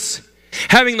Jesus,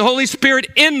 having the Holy Spirit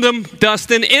in them,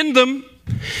 Dustin, in them,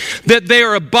 that they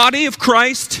are a body of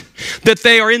Christ, that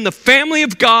they are in the family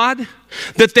of God,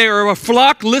 that they are a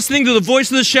flock listening to the voice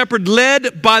of the shepherd,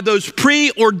 led by those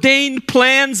preordained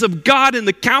plans of God in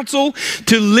the council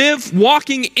to live,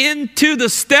 walking into the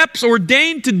steps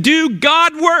ordained to do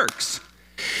God works.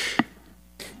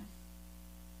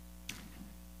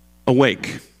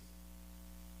 Awake,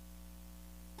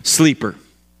 sleeper,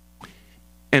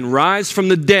 and rise from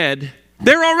the dead.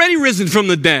 They're already risen from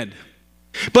the dead,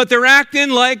 but they're acting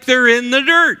like they're in the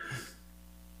dirt.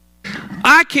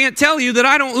 I can't tell you that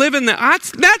I don't live in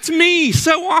that. That's me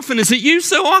so often. Is it you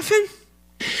so often?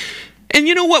 And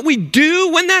you know what we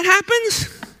do when that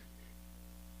happens?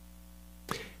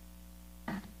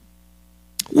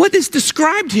 What is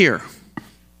described here?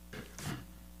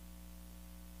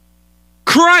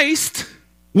 Christ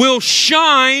will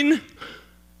shine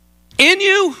in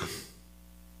you.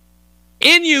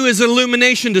 In you is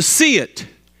illumination to see it.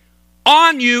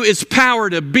 On you is power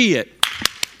to be it.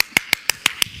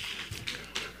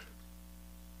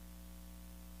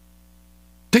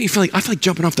 Don't you feel like, I feel like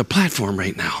jumping off the platform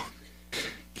right now.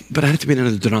 But I'd have to be in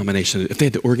another denomination. If they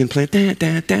had the organ playing, in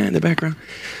the background.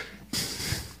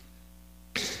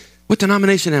 What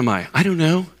denomination am I? I don't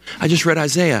know. I just read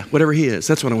Isaiah, whatever he is.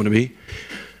 That's what I want to be.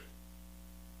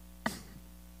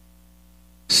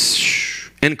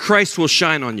 And Christ will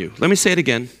shine on you. Let me say it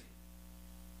again.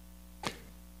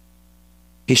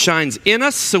 He shines in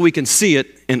us so we can see it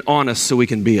and on us so we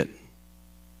can be it.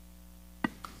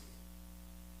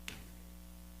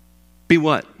 Be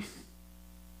what?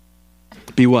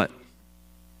 Be what?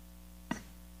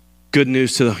 Good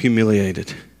news to the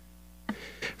humiliated.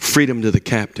 Freedom to the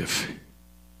captive.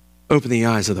 Open the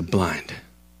eyes of the blind.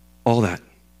 All that.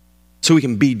 So we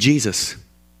can be Jesus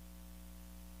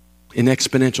in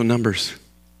exponential numbers.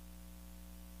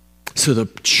 So the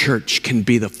church can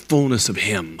be the fullness of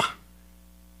Him.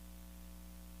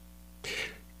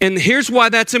 And here's why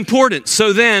that's important.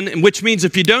 So then, which means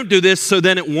if you don't do this, so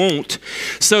then it won't.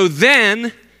 So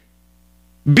then,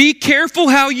 be careful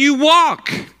how you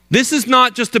walk. This is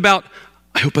not just about,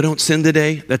 I hope I don't sin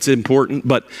today. That's important,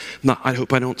 but I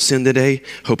hope I don't sin today.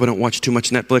 Hope I don't watch too much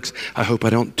Netflix. I hope I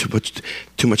don't too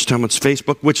much time on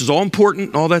Facebook, which is all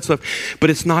important, all that stuff. But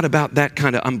it's not about that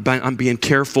kind of, I'm being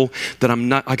careful that I'm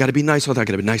not, I got to be nice all the time. I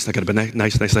got to be nice. I got to be nice.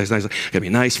 I got to be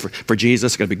nice for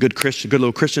Jesus. I got to be a good Christian, good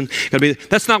little Christian.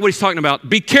 That's not what he's talking about.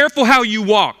 Be careful how you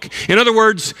walk. In other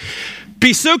words,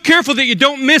 be so careful that you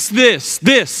don't miss this.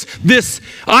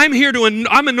 I'm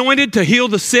anointed to heal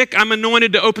the sick. I'm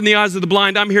anointed to open the eyes of the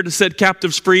blind. I'm here to set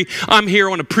captives free. I'm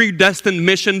here on a predestined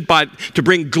mission to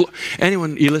bring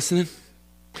anyone, you listening?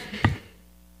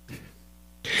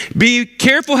 Be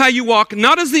careful how you walk,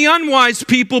 not as the unwise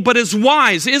people, but as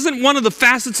wise. Isn't one of the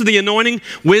facets of the anointing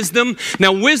wisdom?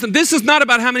 Now, wisdom, this is not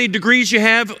about how many degrees you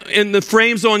have in the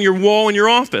frames on your wall in your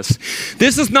office.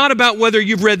 This is not about whether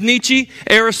you've read Nietzsche,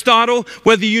 Aristotle,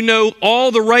 whether you know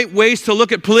all the right ways to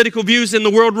look at political views in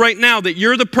the world right now, that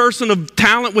you're the person of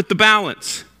talent with the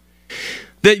balance.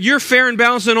 That you're fair and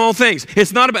balanced in all things.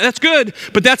 It's not about, that's good,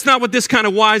 but that's not what this kind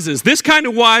of wise is. This kind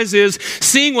of wise is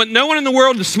seeing what no one in the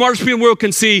world, the smartest people in the world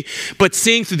can see, but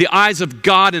seeing through the eyes of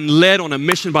God and led on a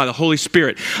mission by the Holy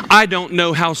Spirit. I don't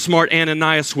know how smart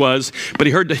Ananias was, but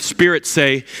he heard the Spirit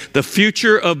say, the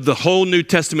future of the whole New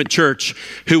Testament church,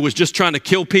 who was just trying to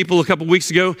kill people a couple weeks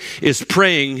ago, is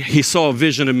praying, he saw a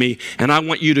vision of me, and I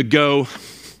want you to go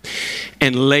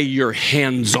and lay your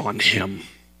hands on him.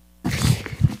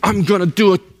 I'm going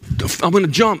to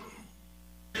jump.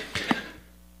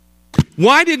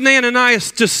 Why didn't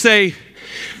Ananias just say,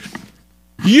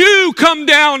 you come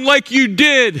down like you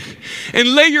did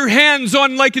and lay your hands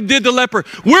on like you did the leper.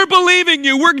 We're believing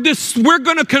you. We're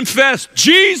going to confess.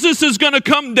 Jesus is going to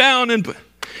come down. And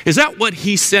is that what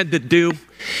he said to do?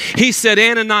 He said,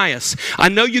 Ananias, I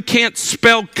know you can't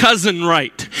spell cousin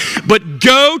right, but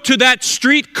go to that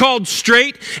street called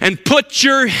Straight and put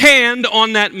your hand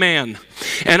on that man.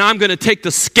 And I'm going to take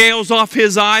the scales off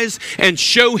his eyes and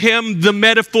show him the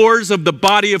metaphors of the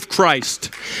body of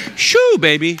Christ. Shoo,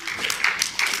 baby.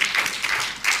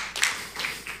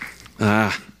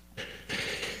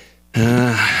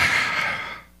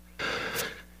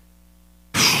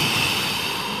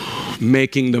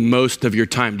 Making the most of your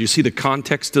time. Do you see the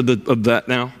context of that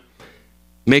now?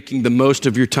 Making the most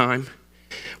of your time.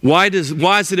 Why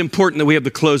is it important that we have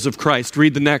the clothes of Christ?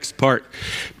 Read the next part.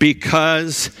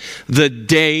 Because the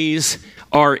days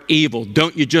are evil.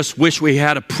 Don't you just wish we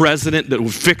had a president that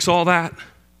would fix all that?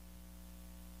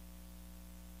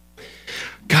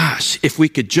 Gosh, if we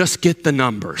could just get the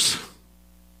numbers.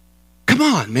 Come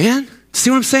on, man. See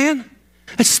what I'm saying?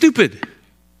 That's stupid.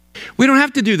 We don't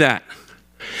have to do that.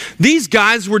 These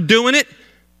guys were doing it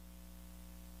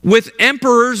with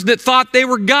emperors that thought they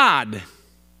were God.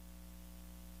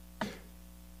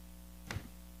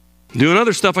 Doing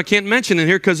other stuff I can't mention in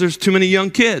here because there's too many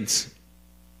young kids.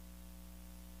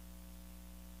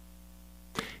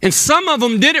 And some of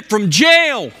them did it from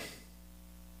jail.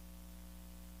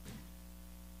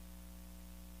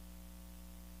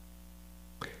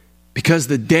 Because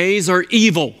the days are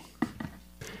evil.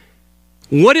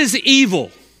 What is evil?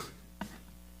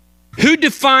 Who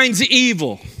defines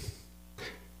evil?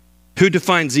 Who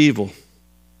defines evil?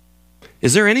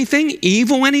 Is there anything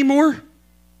evil anymore?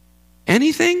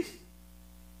 Anything?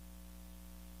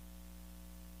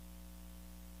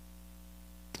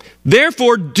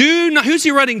 Therefore, do not, who's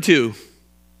he writing to?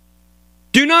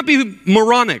 Do not be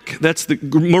moronic. That's the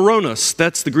moronos.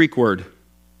 That's the Greek word.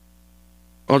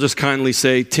 I'll just kindly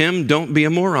say, Tim, don't be a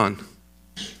moron.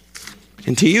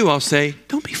 And to you, I'll say,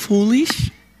 don't be foolish.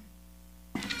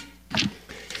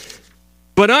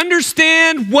 But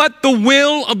understand what the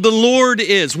will of the Lord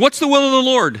is. What's the will of the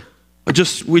Lord?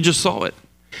 We just saw it.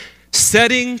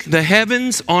 Setting the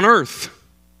heavens on earth.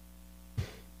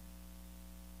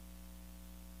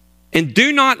 And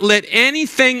do not let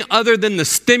anything other than the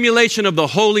stimulation of the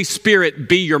Holy Spirit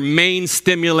be your main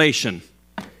stimulation.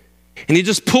 And he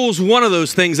just pulls one of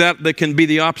those things out that can be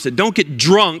the opposite. Don't get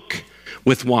drunk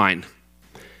with wine,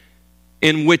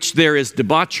 in which there is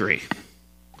debauchery,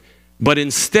 but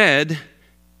instead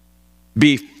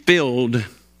be filled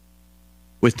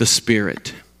with the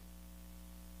Spirit.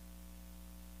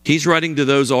 He's writing to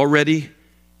those already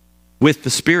with the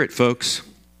Spirit, folks.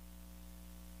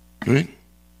 All right?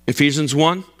 Ephesians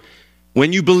 1,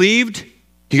 when you believed,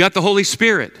 you got the Holy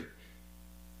Spirit.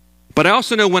 But I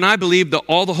also know when I believed,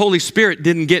 all the Holy Spirit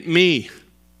didn't get me.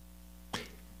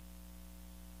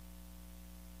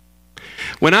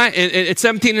 When at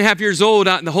 17 and a half years old,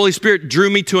 the Holy Spirit drew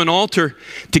me to an altar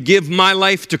to give my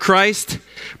life to Christ.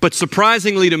 But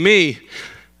surprisingly to me,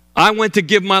 I went to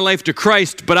give my life to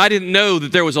Christ, but I didn't know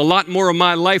that there was a lot more of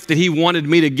my life that he wanted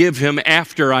me to give him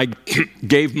after I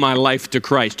gave my life to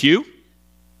Christ. You?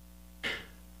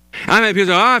 I mean, people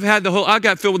say, I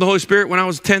got filled with the Holy Spirit when I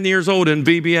was 10 years old in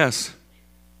VBS.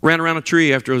 Ran around a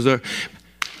tree after I was there.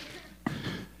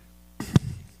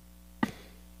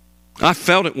 I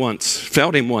felt him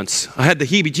once. I had the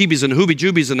heebie-jeebies and the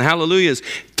hoobie-joobies and the hallelujahs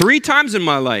 3 times in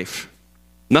my life.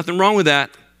 Nothing wrong with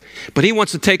that. But he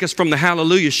wants to take us from the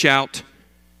hallelujah shout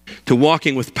to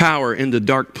walking with power into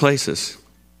dark places.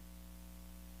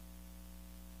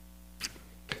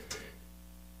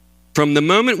 From the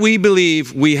moment we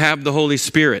believe, we have the Holy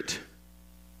Spirit.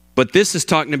 But this is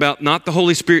talking about not the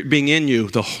Holy Spirit being in you,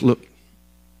 the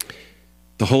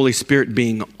Holy Spirit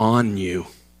being on you.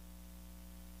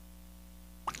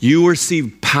 You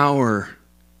receive power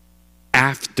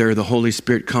after the Holy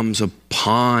Spirit comes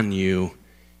upon you,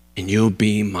 and you'll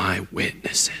be my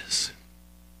witnesses.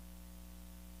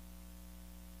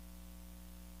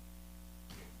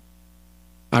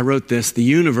 I wrote this, the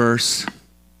universe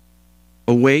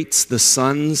awaits the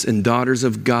sons and daughters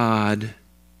of God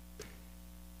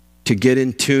to get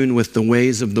in tune with the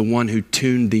ways of the one who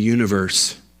tuned the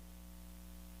universe.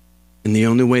 And the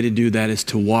only way to do that is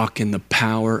to walk in the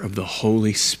power of the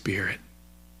Holy Spirit.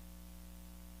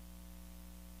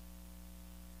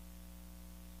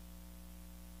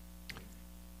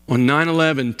 On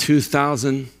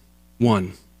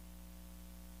 9/11/2001,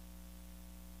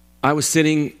 I was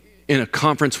sitting in a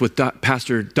conference with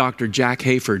Pastor Dr. Jack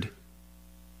Hayford.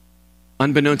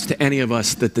 Unbeknownst to any of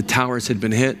us that the towers had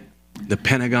been hit, the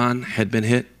Pentagon had been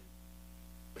hit.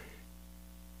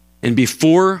 And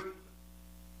before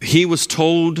he was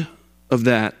told of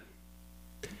that,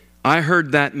 I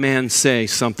heard that man say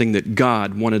something that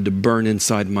God wanted to burn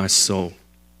inside my soul.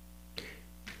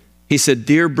 He said,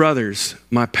 "Dear brothers,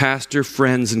 my pastor,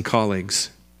 friends, and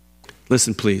colleagues,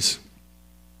 listen please.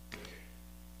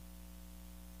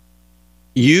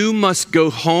 You must go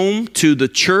home to the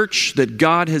church that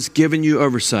God has given you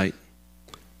oversight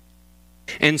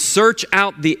and search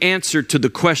out the answer to the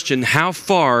question, how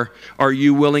far are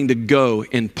you willing to go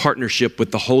in partnership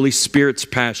with the Holy Spirit's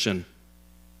passion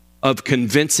of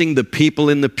convincing the people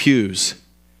in the pews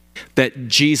that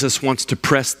Jesus wants to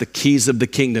press the keys of the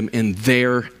kingdom in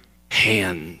their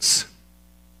hands."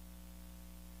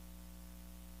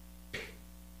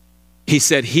 He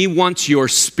said he wants your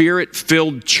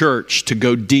spirit-filled church to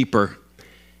go deeper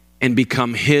and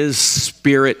become his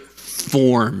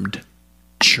spirit-formed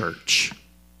church.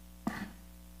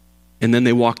 And then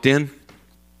they walked in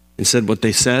and said what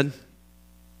they said.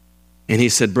 And he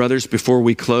said, "Brothers, before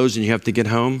we close and you have to get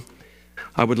home,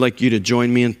 I would like you to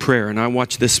join me in prayer." And I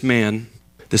watched this man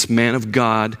of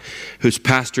God who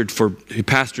pastored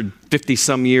 50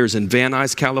 some years in Van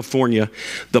Nuys, California,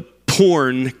 the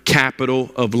porn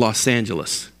capital of Los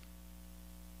Angeles,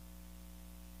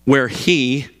 where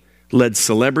he led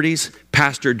celebrities,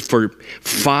 pastored for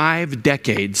 5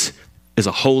 decades as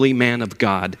a holy man of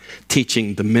God,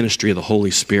 teaching the ministry of the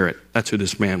Holy Spirit. That's who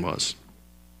this man was.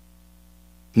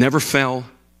 Never fell,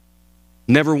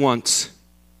 never once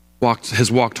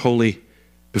has walked holy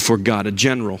before God, a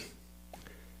general.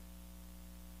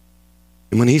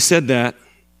 And when he said that,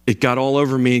 it got all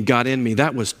over me, it got in me.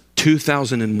 That was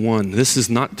 2001. This is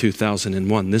not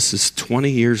 2001. This is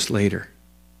 20 years later.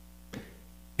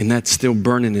 And that's still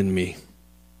burning in me.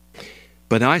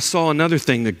 But I saw another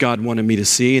thing that God wanted me to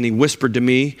see, and he whispered to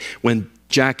me when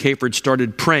Jack Hayford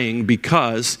started praying,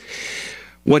 because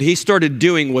what he started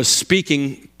doing was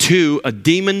speaking to a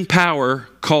demon power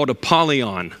called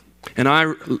Apollyon. And I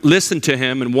listened to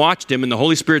him and watched him, and the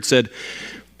Holy Spirit said,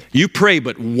 "You pray,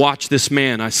 but watch this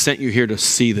man. I sent you here to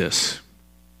see this."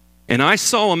 And I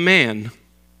saw a man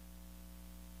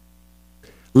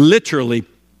literally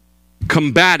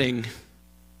combating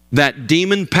that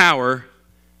demon power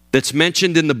that's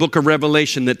mentioned in the book of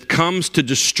Revelation that comes to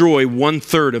destroy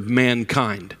 1/3 of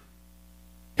mankind.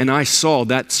 And I saw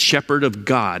that shepherd of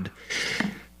God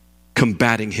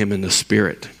combating him in the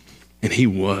spirit. And he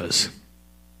was.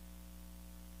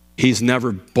 He's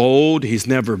never bold, he's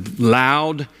never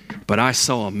loud, but I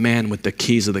saw a man with the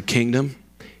keys of the kingdom,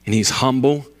 and he's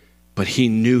humble, but he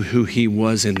knew who he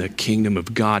was in the kingdom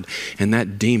of God, and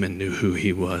that demon knew who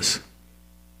he was.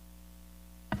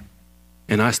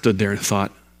 And I stood there and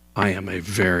thought, I am a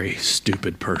very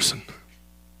stupid person.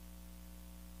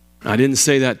 I didn't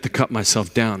say that to cut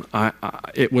myself down.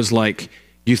 It was like,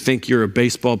 you think you're a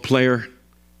baseball player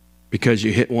because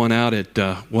you hit one out at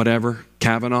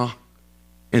Kavanaugh,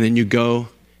 and then you go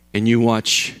and you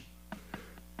watch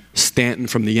Stanton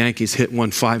from the Yankees hit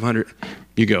one 500.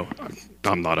 You go,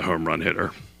 I'm not a home run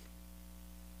hitter.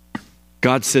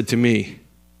 God said to me,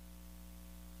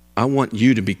 I want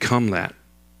you to become that.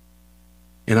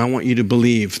 And I want you to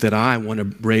believe that I want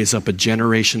to raise up a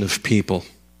generation of people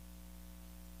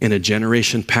in a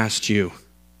generation past you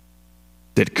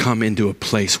that come into a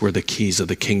place where the keys of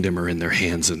the kingdom are in their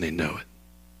hands and they know it.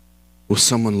 Will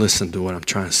someone listen to what I'm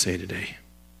trying to say today?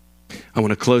 I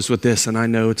want to close with this, and I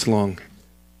know it's long,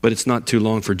 but it's not too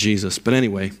long for Jesus. But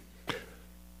anyway,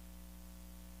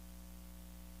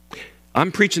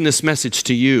 I'm preaching this message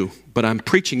to you, but I'm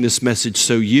preaching this message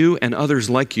so you and others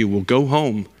like you will go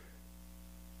home.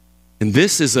 And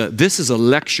this is a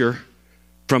lecture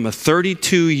from a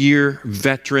 32-year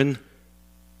veteran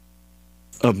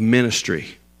of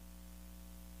ministry.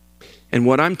 And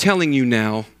what I'm telling you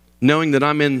now, knowing that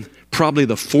I'm in probably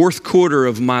the 4th quarter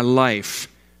of my life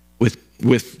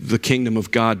with the Kingdom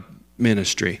of God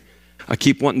ministry. I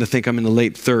keep wanting to think I'm in the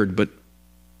late 3rd, but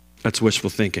that's wishful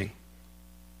thinking.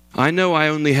 I know I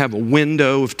only have a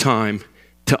window of time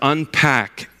to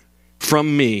unpack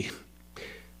from me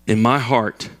in my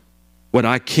heart what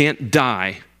I can't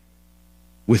die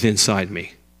with inside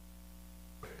me.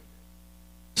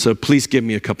 So please give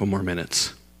me a couple more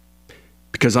minutes,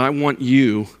 because I want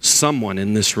you, someone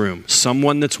in this room,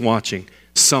 someone that's watching,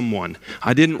 someone.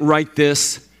 I didn't write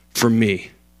this for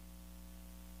me.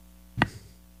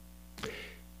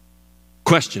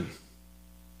 Question.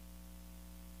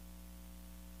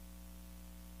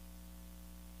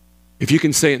 If you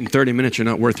can say it in 30 minutes, you're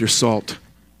not worth your salt,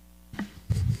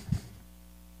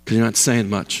 because you're not saying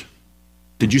much.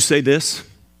 Did you say this?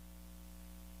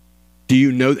 Do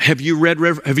you know? Have you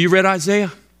read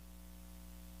Isaiah?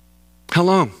 How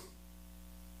long?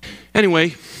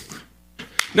 Anyway,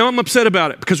 now I'm upset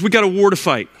about it because we got a war to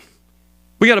fight.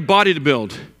 We got a body to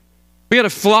build. We got a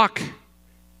flock.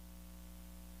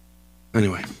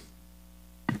 Anyway,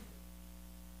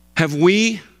 have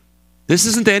we, this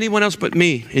isn't to anyone else but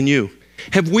me and you,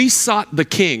 have we sought the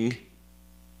King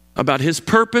about his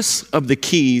purpose of the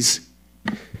keys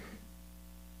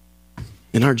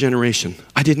in our generation?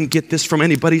 I didn't get this from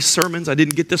anybody's sermons. I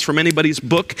didn't get this from anybody's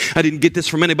book. I didn't get this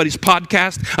from anybody's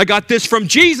podcast. I got this from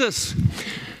Jesus.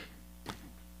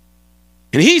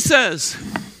 And he says,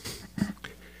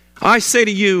 I say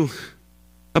to you,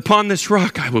 upon this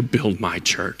rock I will build my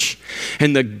church,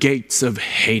 and the gates of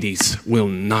Hades will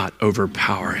not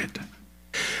overpower it.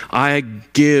 I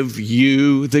give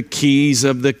you the keys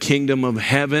of the kingdom of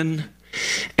heaven,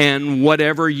 and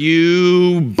whatever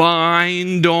you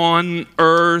bind on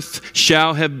earth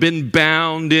shall have been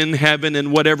bound in heaven,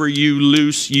 and whatever you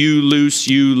loose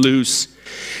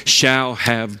shall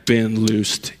have been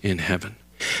loosed in heaven.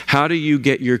 How do you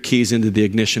get your keys into the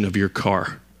ignition of your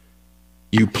car?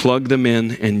 You plug them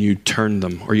in and you turn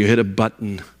them, or you hit a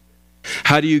button.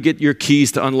 How do you get your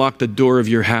keys to unlock the door of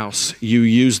your house? You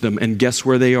use them, and guess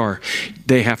where they are?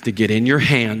 They have to get in your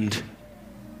hand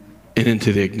and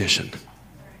into the ignition.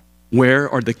 Where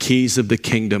are the keys of the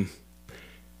kingdom?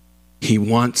 He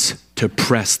wants to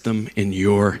press them in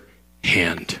your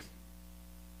hand.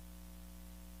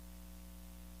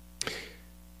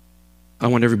 I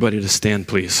want everybody to stand,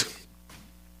 please.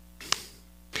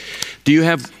 Do you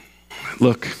have,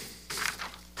 look,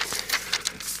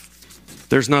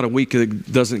 there's not a week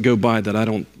that doesn't go by that I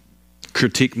don't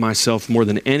critique myself more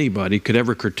than anybody could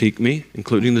ever critique me,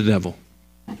 including the devil.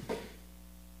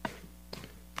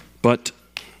 But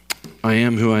I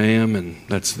am who I am, and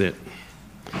that's it.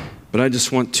 But I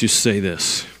just want to say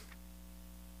this.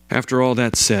 After all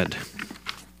that said,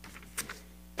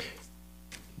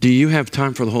 do you have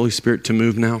time for the Holy Spirit to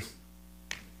move now?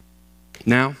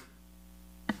 Now?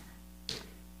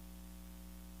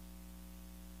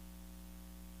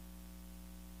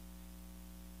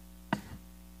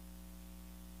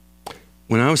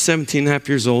 When I was 17 and a half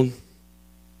years old,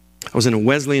 I was in a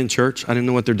Wesleyan church. I didn't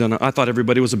know what they're doing. I thought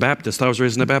everybody was a Baptist. I was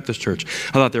raised in a Baptist church.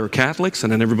 I thought they were Catholics,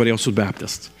 and then everybody else was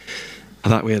Baptist. I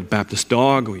thought we had Baptist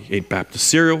dog. We ate Baptist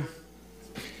cereal.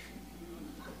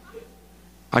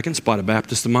 I can spot a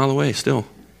Baptist a mile away still. And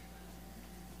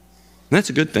that's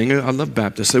a good thing. I love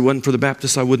Baptists. If it wasn't for the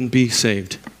Baptists, I wouldn't be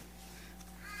saved.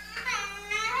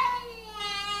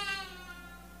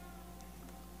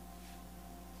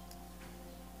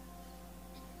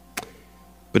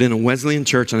 But in a Wesleyan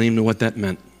church, I didn't even know what that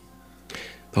meant.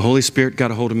 The Holy Spirit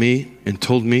got a hold of me and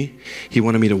told me he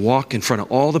wanted me to walk in front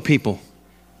of all the people.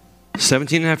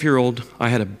 17 and a half year old, I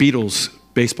had a Beatles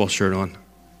baseball shirt on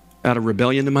out of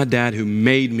rebellion to my dad, who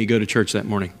made me go to church that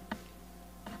morning.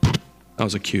 I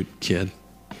was a cute kid.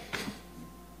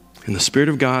 And the Spirit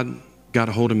of God got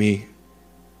a hold of me,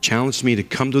 challenged me to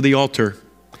come to the altar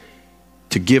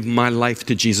to give my life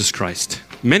to Jesus Christ.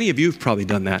 Many of you have probably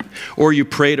done that. Or you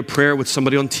prayed a prayer with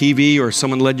somebody on TV, or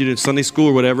someone led you to Sunday school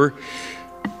or whatever.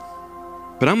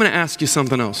 But I'm going to ask you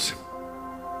something else.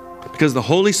 Because the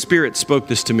Holy Spirit spoke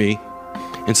this to me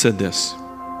and said this.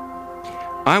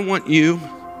 I want you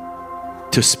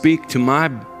to speak to my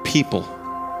people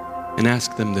and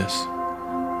ask them this.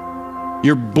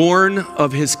 You're born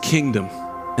of his kingdom,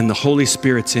 and the Holy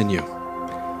Spirit's in you.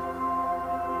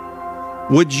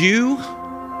 Would you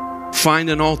find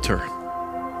an altar,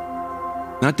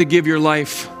 not to give your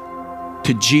life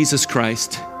to Jesus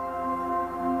Christ,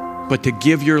 but to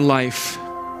give your life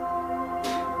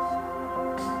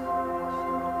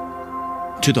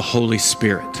to the Holy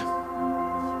Spirit?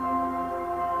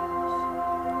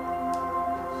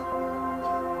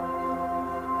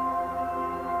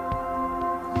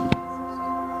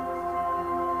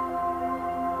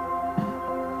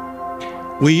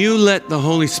 Will you let the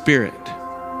Holy Spirit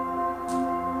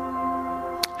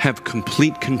have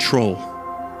complete control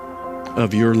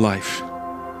of your life?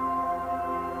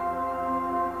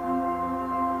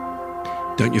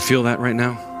 Don't you feel that right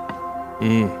now?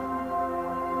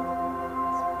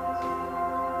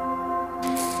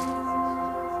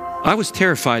 I was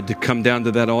terrified to come down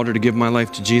to that altar to give my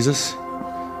life to Jesus,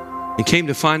 and came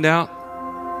to find out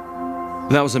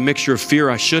that was a mixture of fear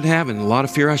I should have and a lot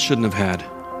of fear I shouldn't have had.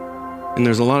 And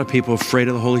there's a lot of people afraid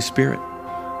of the Holy Spirit.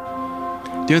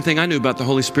 The only thing I knew about the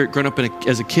Holy Spirit growing up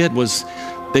as a kid was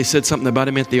they said something about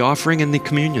him at the offering and the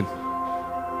communion.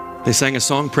 They sang a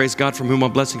song, Praise God from whom all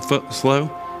blessings flow,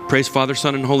 praise Father,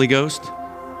 Son, and Holy Ghost.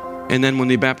 And then when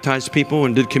they baptized people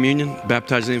and did communion,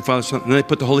 baptized in the name of Father, Son, and they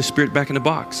put the Holy Spirit back in the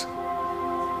box.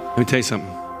 Let me tell you something.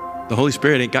 The Holy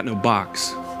Spirit ain't got no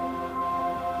box.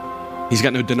 He's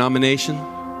got no denomination.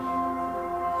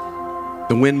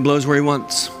 The wind blows where he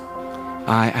wants.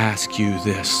 I ask you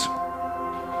this.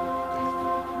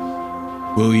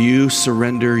 Will you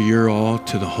surrender your all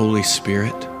to the Holy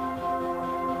Spirit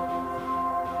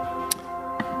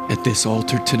at this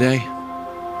altar today?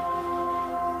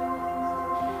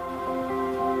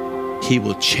 He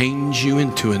will change you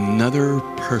into another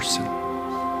person.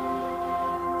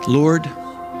 Lord,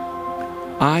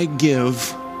 I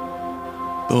give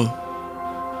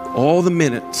all the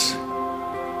minutes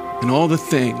and all the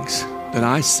things that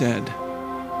I said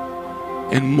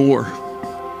and more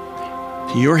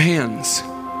to your hands.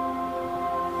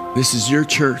 This is your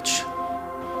church,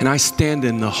 and I stand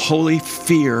in the holy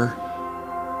fear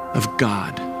of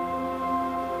God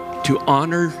to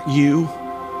honor you,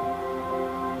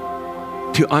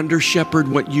 to under-shepherd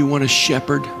what you want to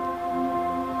shepherd,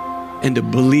 and to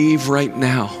believe right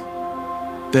now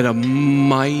that a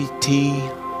mighty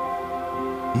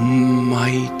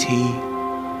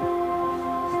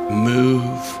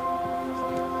move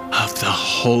of the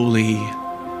Holy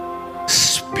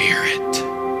Spirit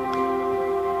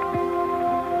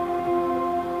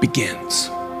begins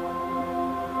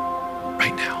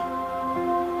right now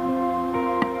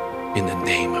in the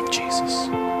name of Jesus.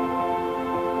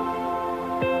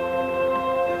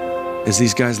 As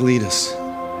these guys lead us,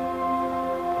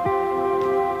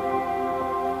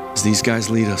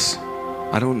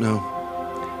 I don't know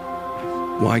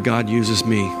why God uses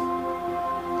me,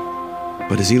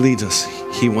 but as he leads us,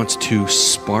 he wants to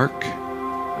spark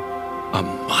a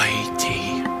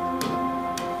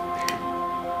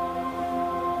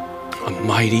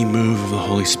mighty move of the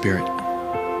Holy Spirit.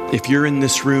 If you're in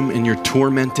this room and you're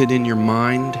tormented in your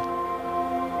mind,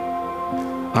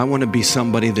 I want to be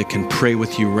somebody that can pray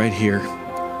with you right here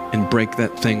and break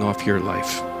that thing off your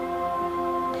life.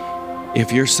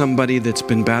 If you're somebody that's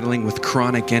been battling with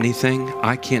chronic anything,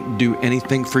 I can't do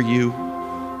anything for you.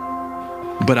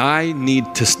 But I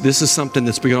need to, this is something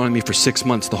that's been on me for 6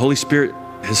 months. The Holy Spirit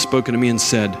has spoken to me and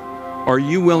said, are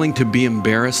you willing to be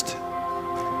embarrassed?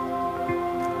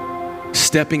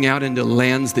 Stepping out into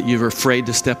lands that you're afraid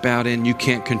to step out in, you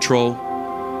can't control,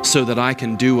 so that I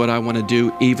can do what I want to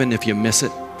do, even if you miss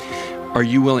it. Are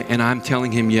you willing? And I'm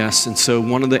telling him yes. And so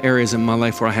one of the areas in my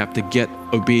life where I have to get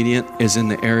obedient is in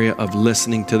the area of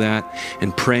listening to that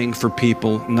and praying for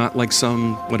people, not like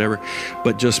some whatever,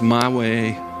 but just my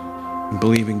way, and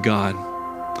believing God.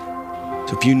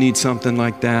 So if you need something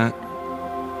like that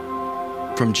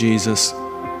from Jesus,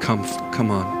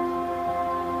 come on.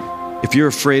 If you're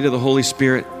afraid of the Holy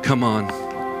Spirit, come on.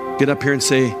 Get up here and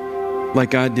say,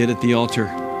 like I did at the altar,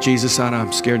 Jesus,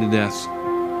 I'm scared to death,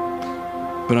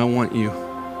 but I want you.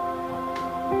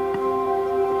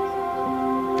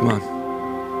 Come on.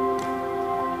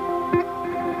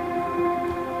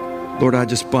 Lord, I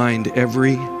just bind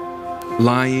every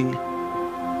lying,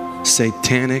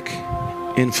 satanic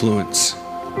influence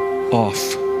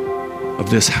off of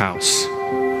this house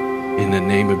in the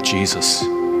name of Jesus.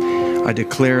 I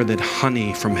declare that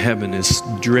honey from heaven is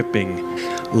dripping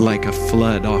like a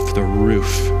flood off the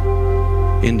roof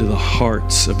into the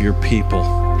hearts of your people.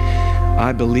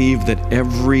 I believe that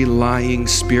every lying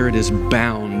spirit is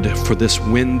bound for this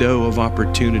window of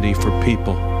opportunity for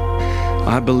people.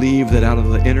 I believe that out of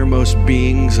the innermost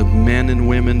beings of men and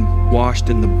women washed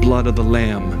in the blood of the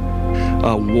Lamb,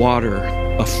 a water,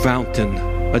 a fountain,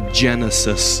 a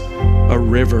Genesis, a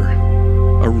river.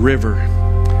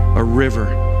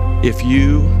 If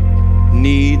you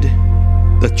need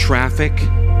the traffic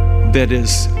that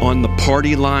is on the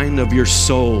party line of your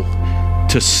soul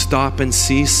to stop and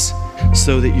cease,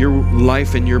 so that your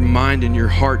life and your mind and your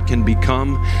heart can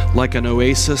become like an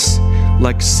oasis,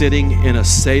 like sitting in a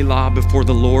Selah before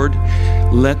the Lord,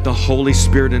 let the Holy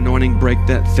Spirit anointing break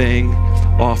that thing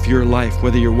off your life.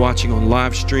 Whether you're watching on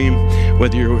live stream,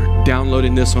 whether you're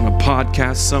downloading this on a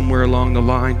podcast somewhere along the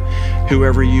line,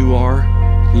 whoever you are,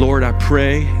 Lord, I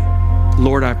pray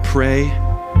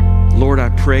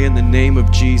in the name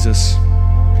of Jesus.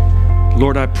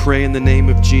 Lord, I pray in the name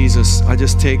of Jesus. I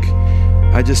just take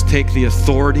the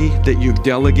authority that you've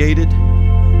delegated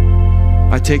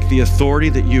I take the authority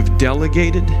that you've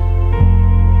delegated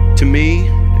to me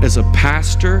as a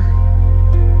pastor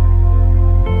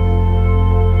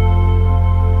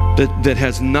that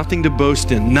has nothing to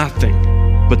boast in, nothing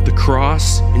but the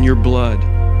cross and your blood.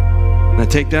 And I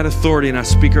take that authority and I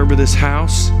speak over this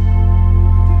house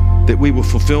that we will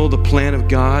fulfill the plan of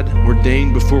God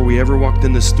ordained before we ever walked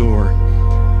in this door.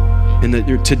 And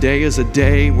that today is a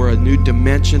day where a new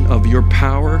dimension of your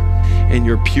power and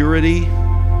your purity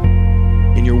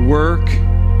and your work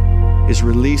is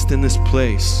released in this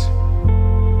place.